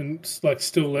and like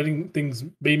still letting things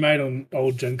be made on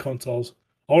old gen consoles.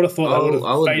 I would have thought they would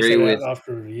have phased it out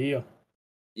after a year.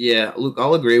 Yeah, look,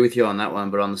 I'll agree with you on that one,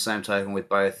 but on the same token, with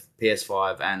both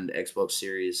PS5 and Xbox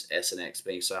Series S and X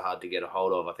being so hard to get a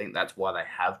hold of, I think that's why they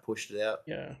have pushed it out.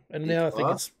 Yeah, and now I think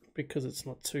it's because it's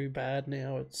not too bad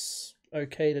now. It's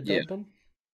okay to dub them.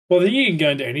 Well, you can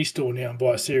go into any store now and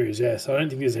buy a Series S. I don't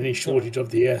think there's any shortage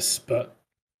of the S, but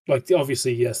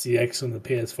obviously, yes, the X and the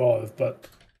PS5, but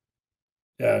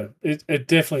yeah, it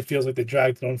definitely feels like they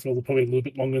dragged it on for probably a little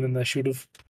bit longer than they should have.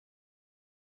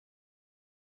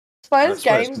 I suppose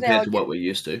games compared now to what we're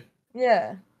used to.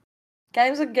 Yeah.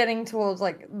 Games are getting towards,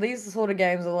 like, these sort of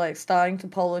games are, like, starting to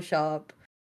polish up.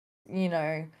 You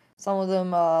know, some of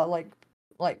them are, like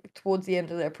towards the end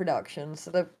of their production,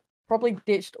 so they've probably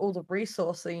ditched all the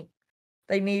resourcing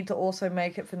they need to also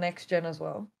make it for next gen as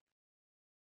well.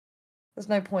 There's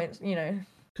no point, you know.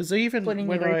 Because even Splitting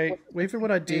when your I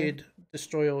resources into- did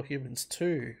Destroy All Humans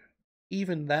 2,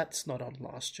 even that's not on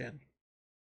last gen.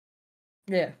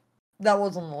 Yeah. That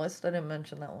was on the list. I didn't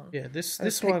mention that one. Yeah, this I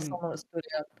just one, picked someone that stood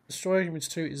out. Destroy All Humans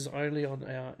 2 is only on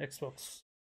our Xbox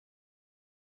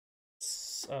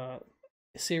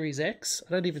Series X.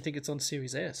 I don't even think it's on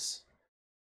Series S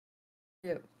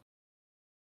Yep.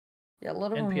 Yeah, a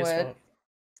lot of and them PS5. were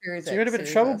Series So you're in a X, bit of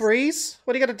Series trouble, S. Breeze.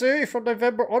 What are you going to do from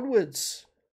November onwards?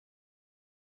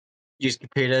 Use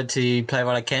computer to play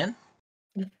what I can.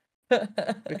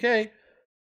 Okay.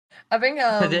 I think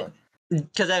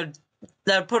Because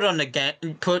they put on the game,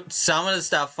 put some of the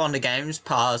stuff on the Games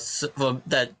Pass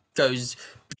that goes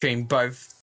between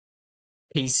both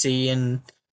PC and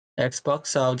Xbox.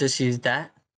 So I'll just use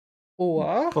that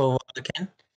Or for what I can.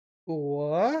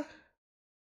 you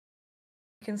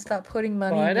can start putting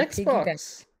money buy in an your piggy bank.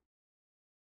 Xbox.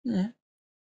 Yeah.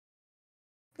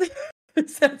 It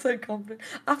sounds so confident.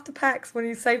 After PAX, when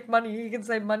you save money, you can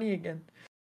save money again.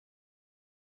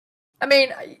 I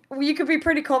mean, you could be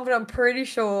pretty confident. I'm pretty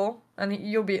sure, and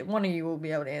one of you will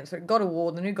be able to answer it. God of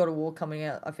War, the new God of War coming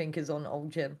out, I think, is on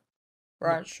old gen,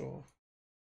 right? Not sure.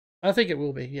 I think it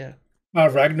will be. Yeah.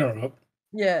 Ragnarok.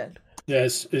 Yeah.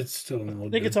 Yes, it's still an I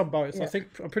old think gen. it's on both. Yeah.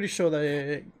 I'm pretty sure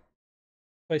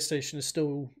PlayStation is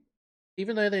still,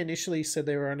 even though they initially said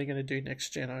they were only going to do next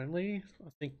gen only. I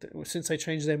think that since they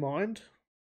changed their mind,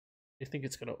 I think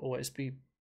it's going to always be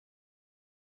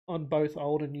on both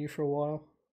old and new for a while.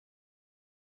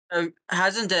 So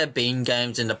hasn't there been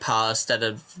games in the past that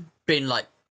have been like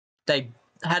they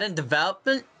had in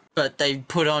development, but they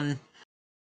put on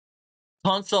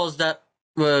consoles that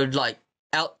were like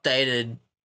outdated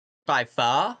by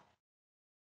far?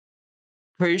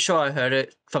 Pretty sure I heard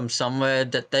it from somewhere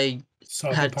that they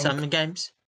had some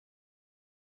games.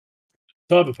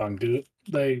 Cyberpunk did it.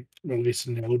 They released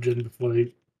an old gen before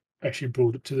they actually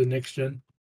brought it to the next gen.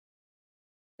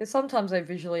 Sometimes they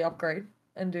visually upgrade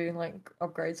and do like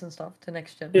upgrades and stuff to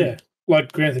next gen. Yeah,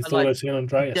 like Grand Theft Like, Auto San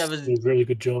Andreas there was- did a really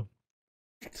good job.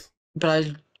 But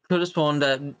I could have sworn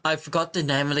that I forgot the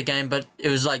name of the game, but it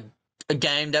was like a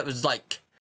game that was like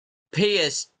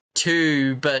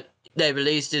PS2, but they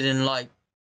released it in like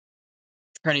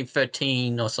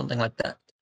 2013 or something like that.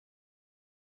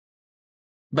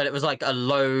 But it was like a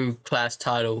low class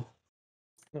title.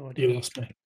 No idea. You lost me.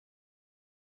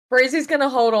 Breezy's gonna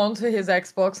hold on to his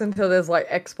Xbox until there's like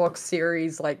Xbox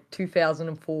Series like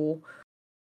 2004,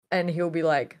 and he'll be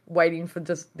like waiting for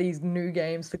just these new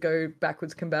games to go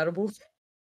backwards compatible.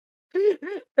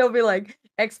 They'll be like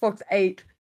Xbox 8,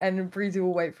 and Breezy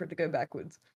will wait for it to go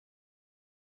backwards.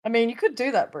 I mean, you could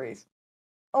do that, Breeze.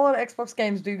 A lot of Xbox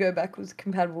games do go backwards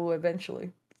compatible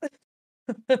eventually.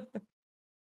 I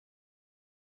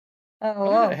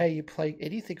don't know how you play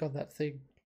anything on that thing.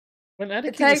 When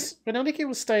Aniki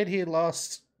was staying here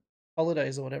last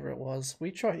holidays or whatever it was,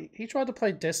 he tried to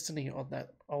play Destiny on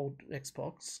that old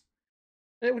Xbox.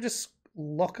 And it would just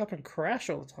lock up and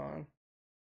crash all the time.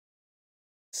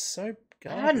 It's so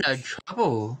garbage. I had no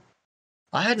trouble.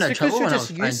 I had no trouble when I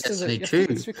was playing Destiny 2.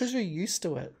 It's because you're used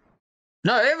to it.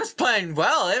 No, it was playing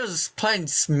well. It was playing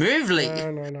smoothly.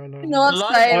 No.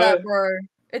 Not say that, bro.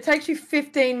 It takes you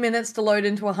 15 minutes to load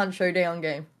into a Hunt Showdown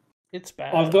game. It's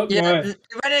bad. I've got when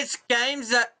it's games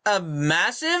that are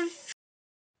massively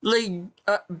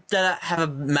that have a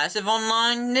massive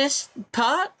onlineness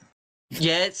part,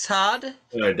 yeah, it's hard.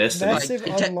 No, Destiny. Massive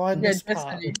onlineness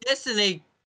part. Destiny.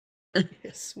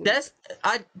 Yes,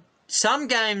 Some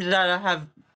games that have,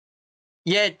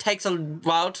 it takes a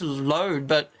while to load,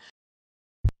 but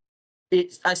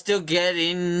I still get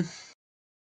in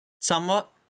somewhat,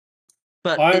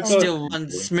 but it still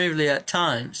runs smoothly at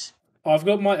times. I've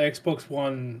got my Xbox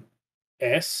One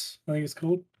S, I think it's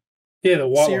called. Yeah, the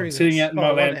white one sitting out in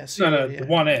my the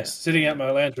One S sitting out in my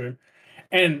lounge room.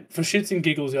 And for shits and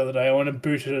giggles the other day, I went and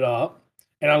booted it up,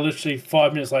 and I literally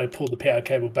 5 minutes later pulled the power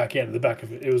cable back out of the back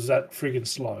of it. It was that friggin'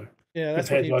 slow. Yeah,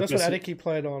 that's what Aniki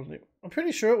played on. I'm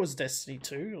pretty sure it was Destiny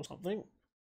 2 or something.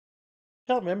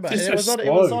 Can't remember. It was on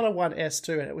a 1S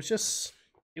too, and it was just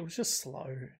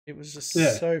slow. It was just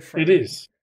so frustrating. It is.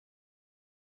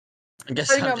 I guess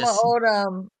Putting I'm up my just. old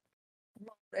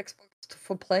Xbox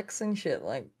for Plex and shit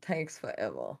like takes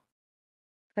forever.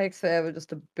 Takes forever just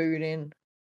to boot in.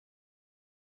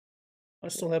 I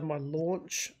still have my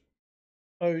launch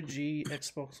OG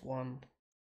Xbox One.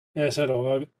 Yeah, so do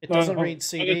I. It doesn't I read got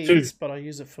two. CDs, but I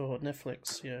use it for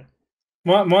Netflix. Yeah.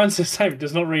 Mine's the same. It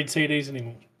does not read CDs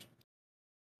anymore.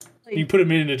 You put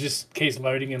them in and it just keeps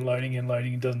loading and loading and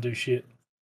loading and doesn't do shit.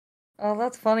 Oh,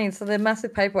 that's funny. So they're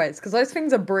massive paperweights because those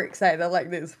things are bricks, eh? They're like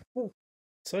this. Ooh.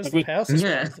 So is Like the with- power supplies.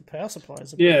 Yeah. The power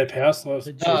supplies. Yeah, power supplies.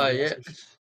 The Oh, yeah.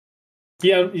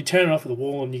 Yeah, you turn it off at the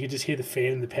wall and you can just hear the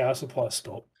fan and the power supply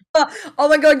stop. Oh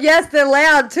my god, yes, they're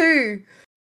loud too.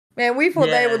 Man, we thought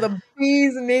they were Yeah. the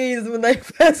bee's knees when they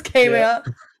first came Yeah. out.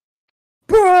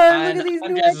 Bro, look And at these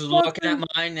I'm new just looking at Xboxes.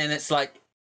 mine, and it's like,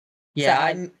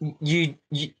 yeah, you,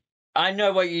 I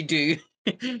know what you do.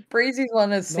 Breezy's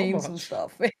one has Not seen some much.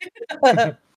 stuff.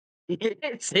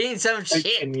 It's seen some Like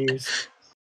shit. 10 years.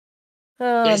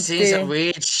 Oh It's seen some dear.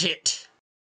 weird shit.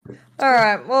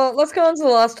 Alright, well, let's go on to the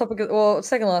last topic,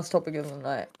 second last topic of the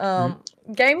night.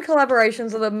 Game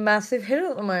collaborations are the massive hit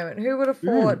at the moment. Who would have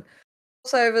thought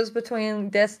crossovers between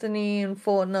Destiny and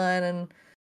Fortnite and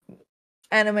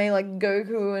anime like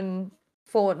Goku and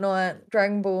Fortnite,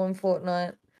 Dragon Ball and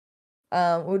Fortnite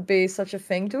would be such a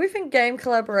thing? Do we think game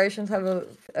collaborations have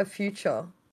a future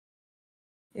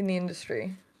in the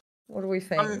industry? What do we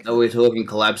think? Are we talking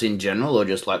collabs in general or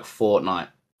just like Fortnite?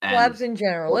 And Collabs in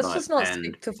general. Let's Fortnite just not and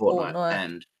stick to Fortnite Fortnite.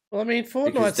 and Well, I mean, Because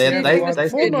Fortnite's they- the only they- one. they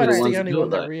seem to be the Fortnite's ones the only to do one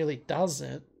it, that though. really does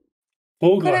it.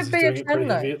 Fall Could Guys it is be a doing it pretty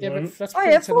trend, though? heavy at the Yeah, but moment. that's Oh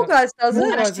because yeah, it's Fall Guys does Fall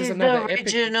it. Guys That's is the another epic.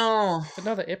 original. It's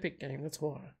another Epic game. That's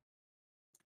why.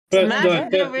 But Imagine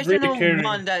the original recurring-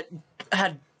 one that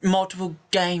had multiple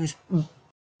games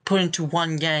put into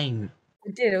one game.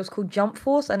 It did. It was called Jump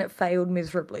Force, and it failed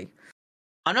miserably.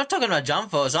 I'm not talking about Jump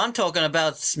Force. I'm talking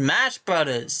about Smash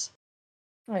Brothers.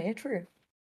 Oh yeah, true.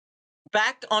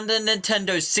 Back on the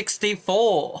Nintendo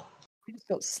 64. We just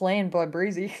got slammed by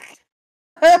Breezy.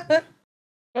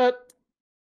 But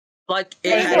Like, it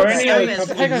Is had there any other games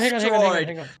company-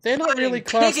 hang on. They're not really Fighting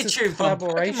classed as Pikachu from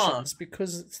collaborations Pokemon.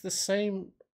 because it's the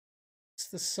same. It's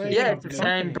the same. Yeah, it's the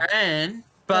company. same brand,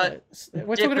 but Yeah,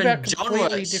 we're talking about different completely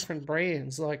genres. different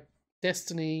brands like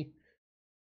Destiny,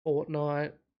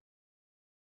 Fortnite,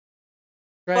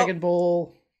 Dragon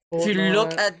Ball. if you Fortnite,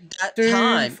 look at that Doom,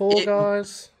 time, Fall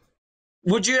Guys.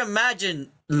 would you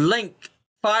imagine Link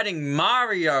fighting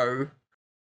Mario?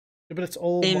 Yeah, but it's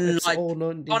all in, like,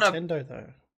 Nintendo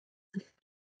though.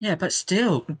 Yeah, but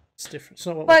still. It's different. It's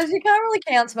not what But you can't really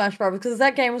count Smash Bros. Because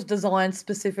that game was designed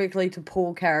specifically to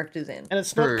pull characters in. and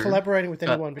it's not True, collaborating with but-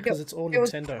 anyone because it's all It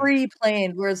was Nintendo.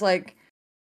 pre-planned, whereas like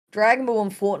Dragon Ball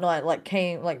and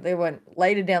Fortnite they went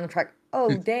later down the track.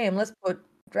 Oh damn, let's put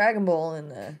Dragon Ball in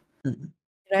there. Mhm.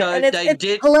 You know? So And it's they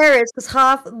did- hilarious because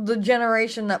half the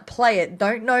generation that play it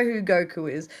don't know who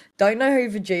Goku is, don't know who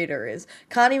Vegeta is,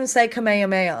 can't even say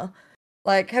Kamehameha.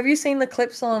 Like, have you seen the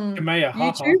clips on Kamehameha.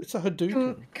 YouTube? It's a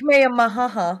Hadouken.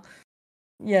 Kamehameha.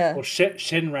 Yeah. Or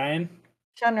Shenran.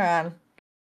 Shanran.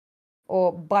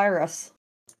 Or Virus.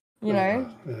 You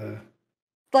know?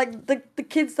 Like, the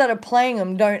kids that are playing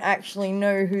them don't actually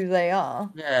know who they are.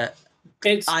 Yeah,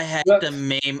 It's I had look, the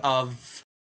meme of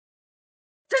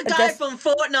the I guy guess- from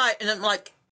Fortnite, and I'm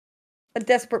like, A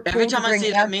desperate Every pull time to I bring see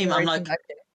that our meme, I'm generation like- back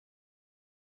in.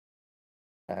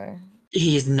 So,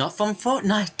 he is not from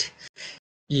Fortnite.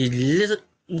 You little.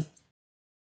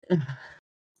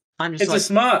 I'm just it's like, a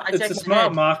smart I it's take a my smart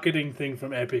head. marketing thing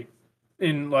from Epic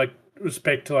in like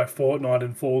respect to like Fortnite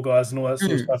and Fall Guys and all that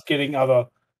sort of stuff, getting other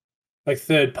like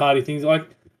third party things like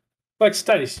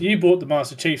Status, you bought the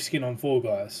Master Chief skin on Fall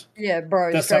Guys. yeah,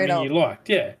 bro, That's straight something up. you liked,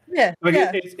 yeah. Yeah, Like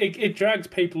yeah. it drags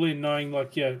people in knowing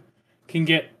like you can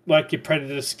get like your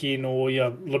Predator skin or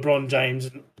your LeBron James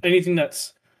and anything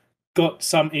that's got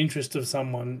some interest of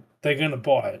someone, they're gonna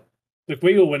buy it. Like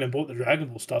we all went and bought the Dragon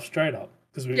Ball stuff straight up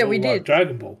because we Yeah, all we like did.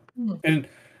 Dragon Ball, and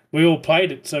we all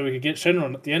played it so we could get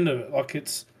Shenron at the end of it. Like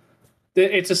it's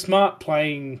a smart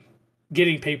playing,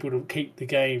 getting people to keep the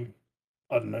game.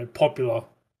 I don't know, popular.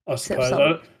 I suppose.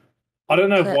 some- I don't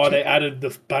know That why they chick- added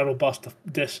the Battle Buster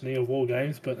Destiny of all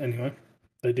games, but anyway,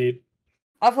 they did.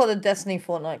 I thought the Destiny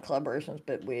Fortnite collaboration was a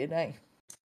bit weird, eh?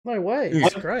 No way.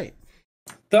 It's Yeah. great.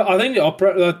 I think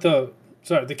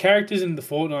the characters in the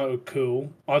Fortnite were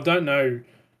cool. I don't know.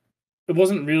 It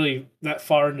wasn't really that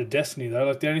far into Destiny though.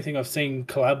 Like the only thing I've seen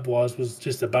collab wise was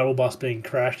just a battle bus being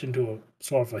crashed into a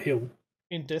sort of a hill.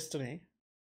 In Destiny,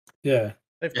 Yeah.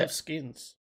 they've Yeah. got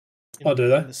skins. Oh, do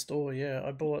they? In the store, yeah.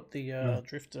 I bought the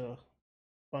Drifter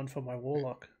one for my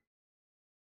Warlock.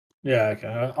 Yeah.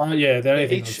 Okay. Yeah. The only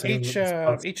thing I've Each seen each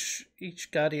was- each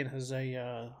each Guardian has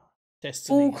a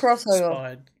Destiny crossover.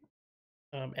 inspired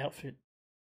outfit.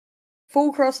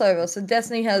 Full crossover. So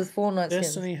Destiny has Fortnite skins.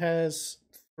 Destiny has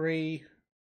 3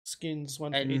 skins,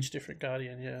 one for And- each different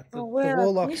Guardian. Yeah, Oh the wow!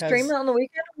 Warlock Can you stream has that on the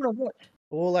weekend? I want to watch.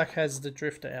 Warlock has the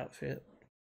Drifter outfit,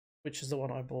 which is the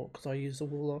one I bought because I use the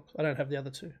Warlock. I don't have the other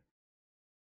 2.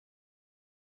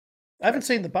 I haven't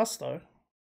seen the bus though.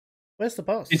 Where's the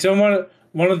bus? It's on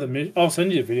one of the. I'll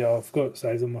send you a video. I've got it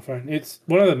saved on my phone. It's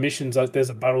one of the missions. Like there's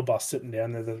a battle bus sitting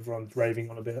down there that everyone's raving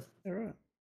on about. Yeah, right.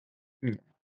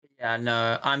 Yeah,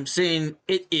 no, I'm seeing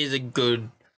it is a good,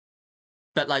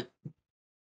 but like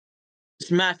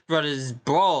Smash Brothers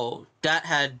Brawl that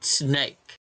had Snake.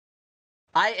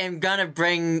 I am gonna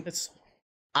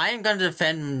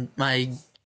defend my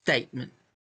statement.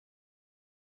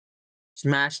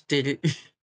 Smash did it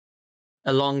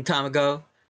a long time ago.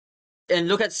 And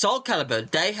look at Soul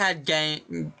Calibur. They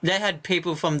had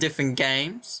people from different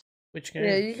games. Which game?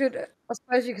 Yeah, you could. I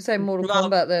suppose you could say Mortal Well-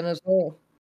 Kombat then as well.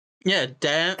 Yeah,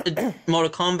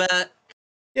 Mortal Kombat.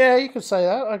 Yeah, you could say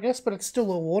that, I guess, but it's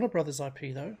still a Warner Brothers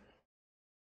IP though.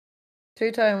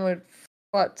 Two-Tone would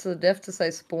fight to the death to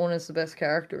say Spawn is the best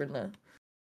character in there.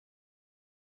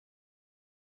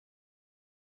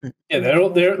 Yeah,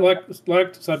 they're like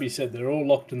Subby said, they're all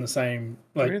locked in the same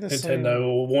like They're in the Nintendo same-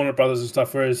 or Warner Brothers and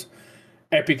stuff. Whereas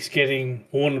Epic's getting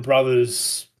Warner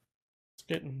Brothers, It's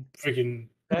getting freaking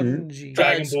Bungie,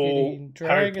 Dragon it's Ball, getting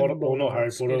Harry Dragon Potter, well, not Harry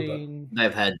it's Potter, but- getting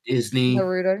They've had Disney.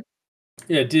 Naruto.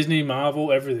 yeah, Disney,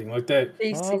 Marvel, everything like that.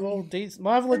 DC.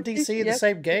 Marvel and DC in the Yeah.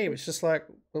 same game. It's just like,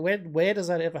 where does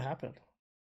that ever happen?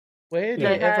 Where do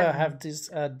They you ever had- have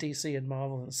DC and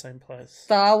Marvel in the same place?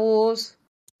 Star Wars.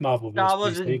 Marvel Star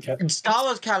versus Wars, DC. Star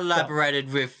Wars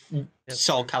collaborated with That's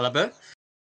Soul true. Calibur.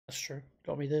 That's true.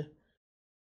 Got me there.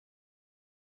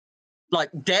 Like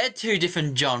they're 2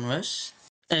 different genres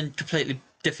and completely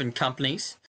different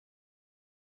companies.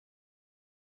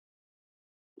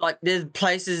 Like there's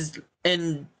places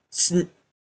in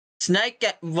Snake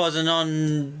wasn't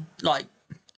on like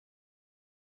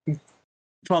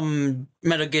from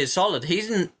Metal Gear Solid. He's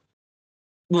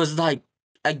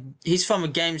from a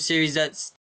game series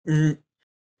that's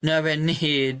nowhere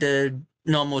near the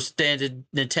normal standard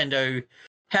Nintendo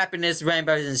happiness,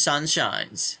 rainbows, and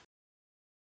sunshines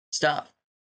stuff.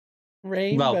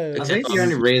 Rainbow. I think the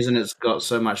only reason it's got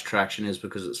so much traction is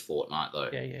because it's Fortnite, though.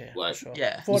 Yeah, Like, sure.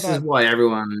 yeah. This is Fortnite. why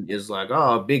everyone is like,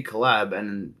 "Oh, a big collab,"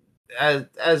 and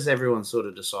as everyone sort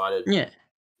of decided, Yeah,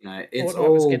 you know, it's Fortnite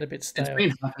was all getting a bit it's stale.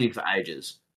 been happening for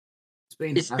ages.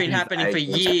 it's been happening for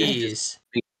ages. years.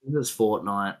 Because it's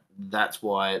Fortnite, that's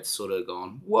why it's sort of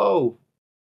gone. Whoa!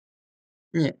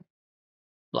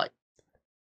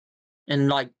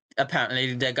 And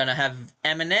apparently they're gonna have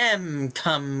Eminem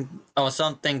come or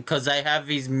something because they have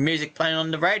his music playing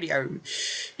on the radio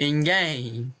in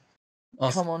game.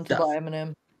 Come on to buy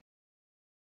Eminem.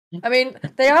 I mean,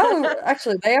 they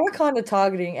are kind of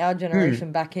targeting our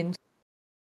generation back into.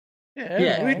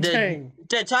 Yeah, Wu-Tang.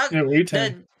 They're targeting. Yeah,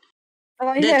 Wu-Tang.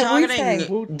 Oh, They're yeah, targeting-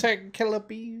 Wu-Tang. Wu-Tang Killer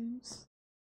Bees.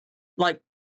 Like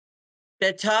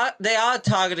they are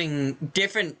targeting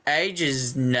different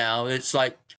ages now. It's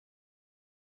like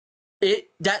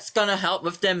that's gonna help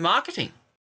with their marketing.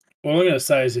 All I'm going to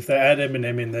say is if they add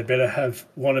Eminem in, they better have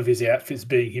one of his outfits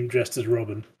being him dressed as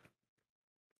Robin.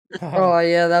 Oh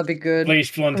yeah, that'd be good.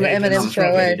 Bleached blonde From the hair. Eminem down the show,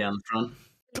 front. eh? Down the front.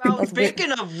 Well, That's weird.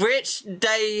 speaking of which,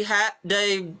 they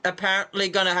apparently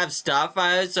gonna have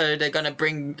Starfire, so they're gonna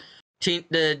bring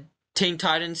the Teen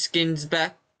Titans skins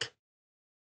back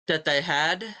that they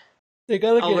had. They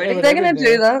gotta Oh, get really? If they're Eminem gonna in do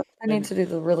there. that, they need to do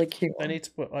the really cute They one. need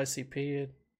to put ICP in.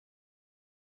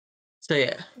 So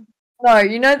yeah, No,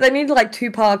 you know they need like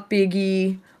Tupac,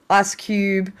 Biggie, Ice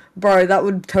Cube, bro. That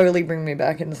would totally bring me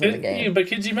back into the Yeah, game. but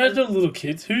kids, you imagine little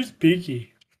kids. Who's Biggie?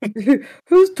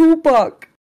 Who's Tupac?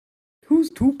 Who's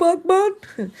Tupac,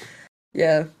 man?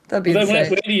 Yeah, that'd be Well, then where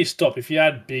insane. do you stop? If you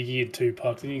add Biggie and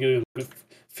Tupac, then you got to look at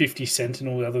 50 Cent and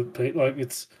all the other people. Like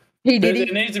He there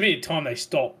did. needs to be a time they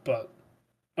stop, but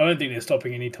I don't think they're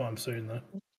stopping anytime soon, though.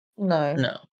 No.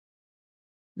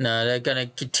 no, they're gonna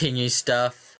continue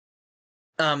stuff.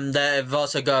 They've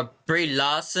also got Brie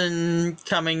Larson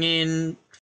coming in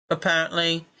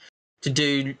apparently to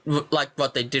do like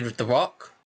what they did with The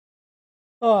Rock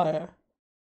Oh, yeah.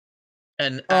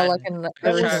 and Oh, add- like an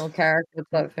original character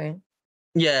type thing.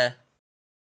 yeah,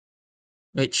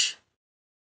 which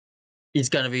is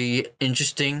gonna be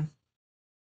interesting.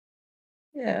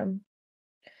 Yeah.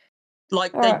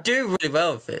 Like they Alright. do really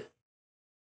well with it.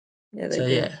 Yeah, they So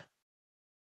do. yeah,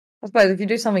 I suppose if you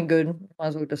do something good, might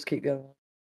as well just keep going.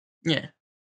 yeah.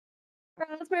 Right,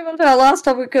 let's move on to our last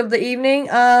topic of the evening.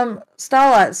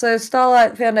 Starlight. So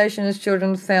Starlight Foundation is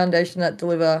children's foundation that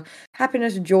deliver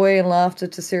happiness, joy, and laughter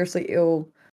to seriously ill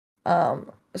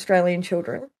Australian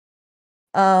children.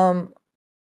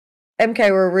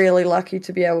 MK were really lucky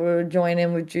to be able to join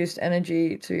in with Juiced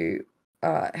Energy to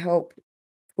help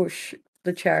push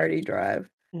the charity drive.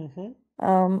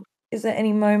 Mm-hmm. Is there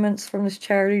any moments from this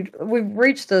charity? We've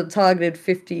reached the targeted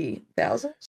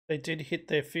 50,000. They did hit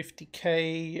their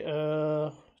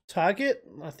 50K target.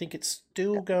 I think it's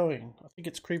still going. I think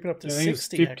it's creeping up to I think it's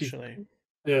 60 50. actually.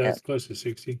 Yeah, it's close to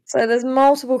 60. So there's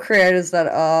multiple creators that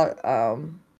are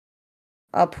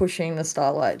pushing the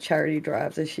Starlight charity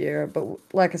drive this year. But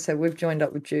like I said, we've joined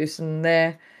up with Juice, and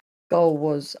their goal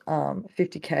was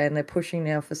 50K, and they're pushing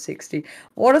now for 60.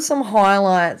 What are some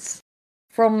highlights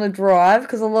from the drive?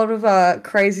 Because a lot of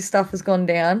crazy stuff has gone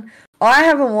down. I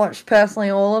haven't watched personally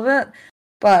all of it,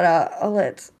 but I'll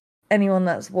let anyone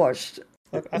that's watched.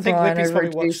 Look, I think Brian Lippy's over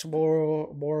probably at watched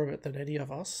more of it than any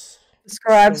of us.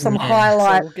 describe So some we'll-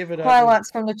 highlights. so we'll give it over. Highlights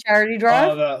from the charity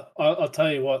drive. I'll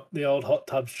tell you what, the old hot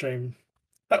tub stream,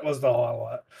 that was the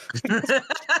highlight.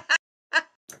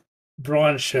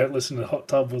 Brian shirtless in the hot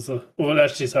tub was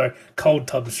cold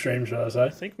tub stream, should I say? I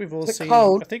think we've all Is it seen.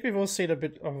 cold? I think we've all seen a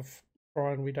bit of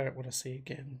Brian. We don't want to see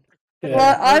again. Yeah.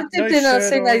 Well, I No didn't shirt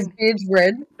see that his on. beard's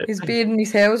red. His beard and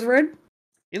his hair was red.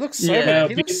 He looks so. Yeah,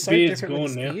 He looks so beard's different with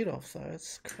his gone now. beard off though.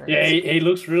 It's crazy. Yeah, he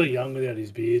looks really young without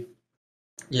his beard.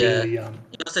 Yeah. Really young.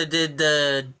 He also did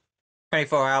the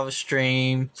 24-hour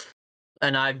stream,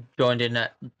 and I joined in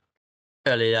at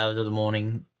early hours of the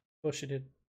morning. Of course you did.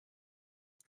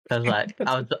 Because like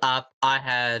I was up,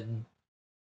 I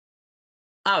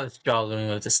was struggling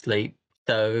with the sleep,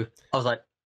 so I was like,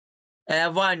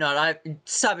 why not?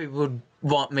 Some people would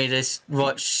want me to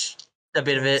watch a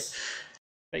bit of it.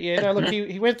 But yeah, no, look,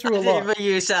 he went through a I did it lot. for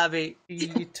you, Sabi. He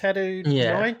tattooed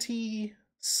Yeah. 90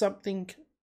 something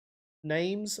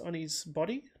names on his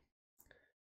body.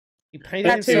 He painted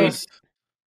himself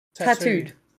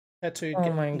Tattooed. Tattooed.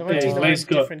 Oh my 99 God. He's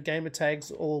got- different gamer tags,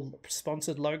 all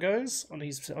sponsored logos on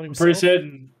himself. I'm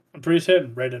pretty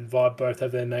certain Red and Vibe both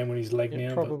have their name on his leg Yeah,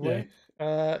 now. probably. But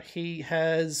yeah. He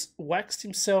has waxed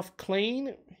himself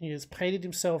clean. He has painted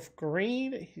himself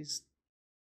green. He's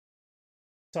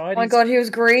dyed. Oh my god, he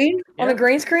was green on Yeah. a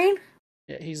green screen.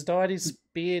 Yeah, he's dyed his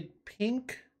beard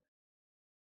pink.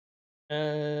 He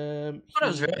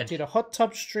was red. did a hot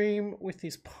tub stream with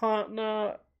his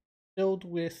partner, filled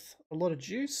with a lot of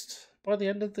juice. By the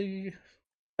end of the,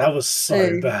 That was so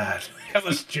Hey. bad. How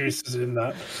much juice is in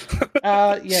that?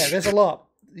 yeah, there's a lot.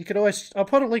 You can always. I'll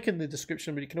put a link in the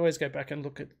description, but you can always go back and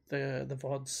look at the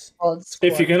VODs. Odds.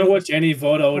 If you're going to watch any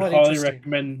VOD, I would quite highly interesting.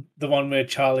 recommend the one where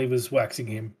Charlie was waxing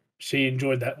him. She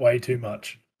enjoyed that way too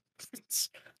much. It's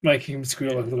making him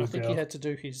squeal like a I little think girl. he had to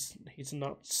do his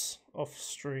nuts off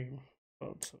stream.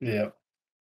 But, Yeah.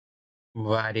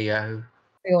 Radio.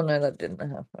 We all know that didn't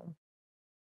happen.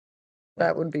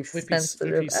 That would be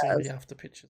sensitive Lippy's seen as. the after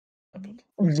pictures. Happened.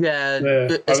 Yeah,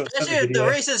 Yeah, I sent especially the with the video.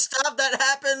 recent stuff that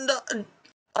happened.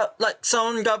 Like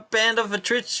someone got banned off of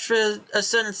Twitch for a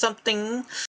certain something.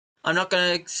 I'm not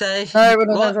gonna say. No, we're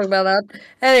not going what. to talk about that.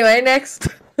 Anyway, next.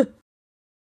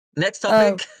 Next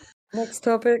topic. Next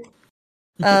topic.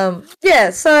 Yeah,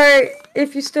 so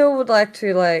if you still would like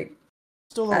to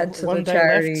Still add to one the day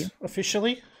charity. left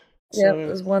officially. Yeah, So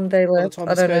there's one day by the left. time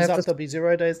I this don't know goes if up, this... there'll be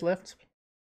 0 days left.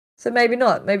 So maybe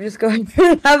not. Maybe just go and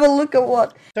have a look at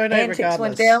what Donate antics regardless.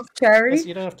 went down for charity.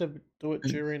 You don't have to do it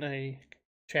during a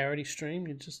charity stream.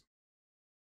 You just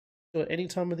do it any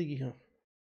time of the year.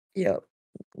 Yeah.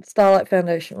 Starlight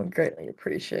Foundation would greatly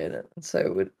appreciate it. And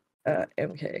so would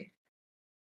MK.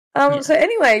 Yeah. So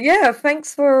anyway, yeah,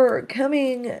 thanks for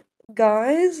coming,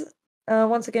 guys.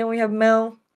 Once again, we have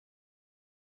Mel.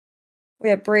 We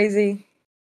have Breezy.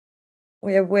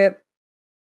 We have Whip.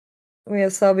 We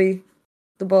have Subby,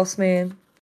 the boss man.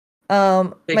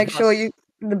 Big Make sure boss. you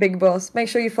the big boss. Make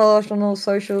sure you follow us on all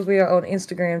socials. We are on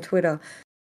Instagram, Twitter,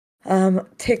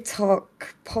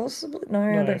 TikTok, possibly. No,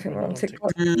 I No, don't think we're we're on not on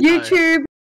TikTok. No. YouTube.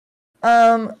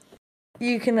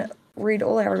 You can read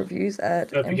all our reviews at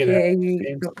Don't forget our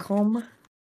mkau.com.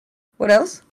 What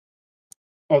else?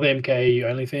 All the MKAU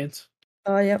OnlyFans.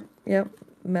 Oh, yep.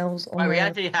 Mel's on Wait, we there.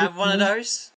 actually have one of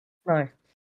those? No.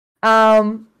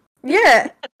 Yeah.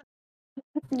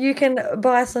 You can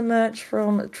buy some merch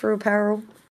from True Apparel.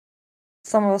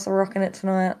 Some of us are rocking it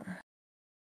tonight.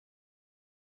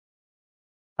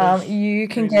 You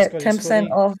can Breezy's get got his 10%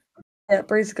 hoodie. off. Yeah,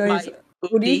 Breeze got his My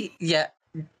hoodie. yeah.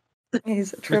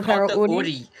 His We True call it Apparel the hoodie.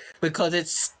 hoodie because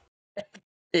it's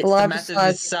largest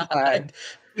massive size you can buy. inside.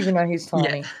 Even though he's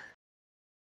tiny.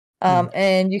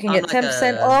 And you can I'm get like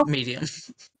 10% a off medium.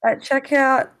 at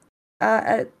checkout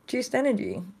at Juiced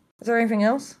Energy. Is there anything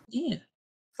else, Yeah.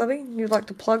 Subby, you'd like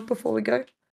to plug before we go?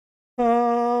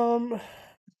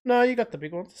 No, you got the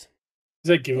big ones. Is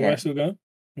that giveaway Yeah. still going?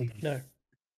 No,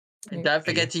 And don't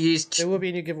forget to use. there will be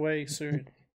a new giveaway soon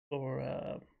for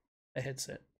a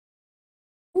headset,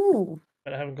 Ooh.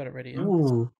 but I haven't got it ready yet.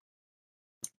 Ooh.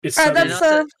 It's Alright,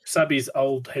 that's Subby's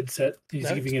old headset. He's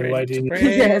No, giving it's it away to you.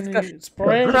 Yeah, it's got it's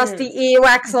brand crusty new.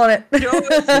 earwax on it. It's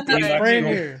Earwax brand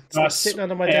on new. It's been Plus sitting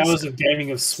under my hours desk. of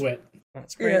gaming of sweat.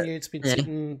 It's brand Yeah. new. It's been Yeah.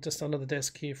 sitting just under the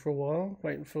desk here for a while,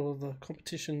 waiting for the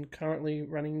competition currently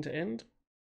running to end.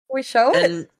 We show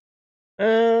it?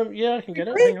 And Yeah, I can get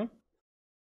it. Really? Hang on.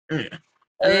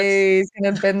 and He's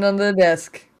gonna bend under the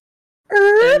desk.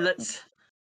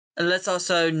 let's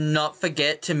also not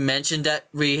forget to mention that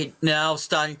we now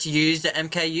starting to use the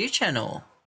MKU channel.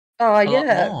 Oh A lot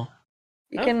yeah. more.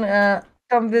 You Huh? can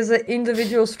come visit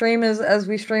individual streamers as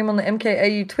we stream on the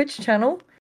MKAU Twitch channel.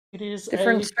 It is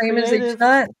Different a streamers creative each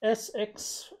night.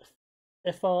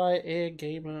 SXFI Air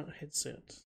Gamer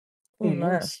headset. Oh, Oh,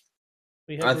 nice. nice.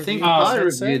 We I have think reviewed I this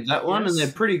headset, reviewed that one, and yes.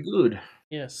 they're pretty good.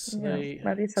 Yes, Yeah, they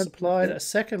Maddie's had supplied good. a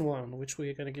second one, which we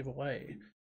are going to give away.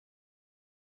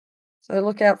 So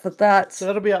look out for that. So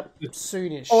that'll be up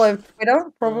soonish. Follow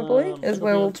Twitter, probably, is it'll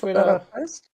where be we'll on put that up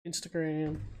first.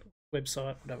 Instagram,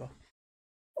 website, whatever.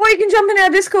 Or you can jump in our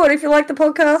Discord if you like the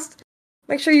podcast.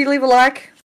 Make sure you leave a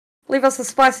like, leave us a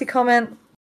spicy comment,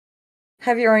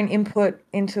 have your own input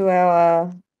into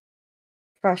our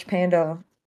Crash Panda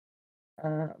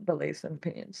beliefs and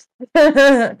opinions.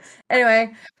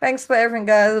 Anyway, thanks for everything,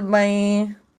 guys.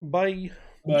 Bye. Bye.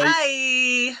 Like,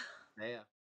 Bye. Yeah.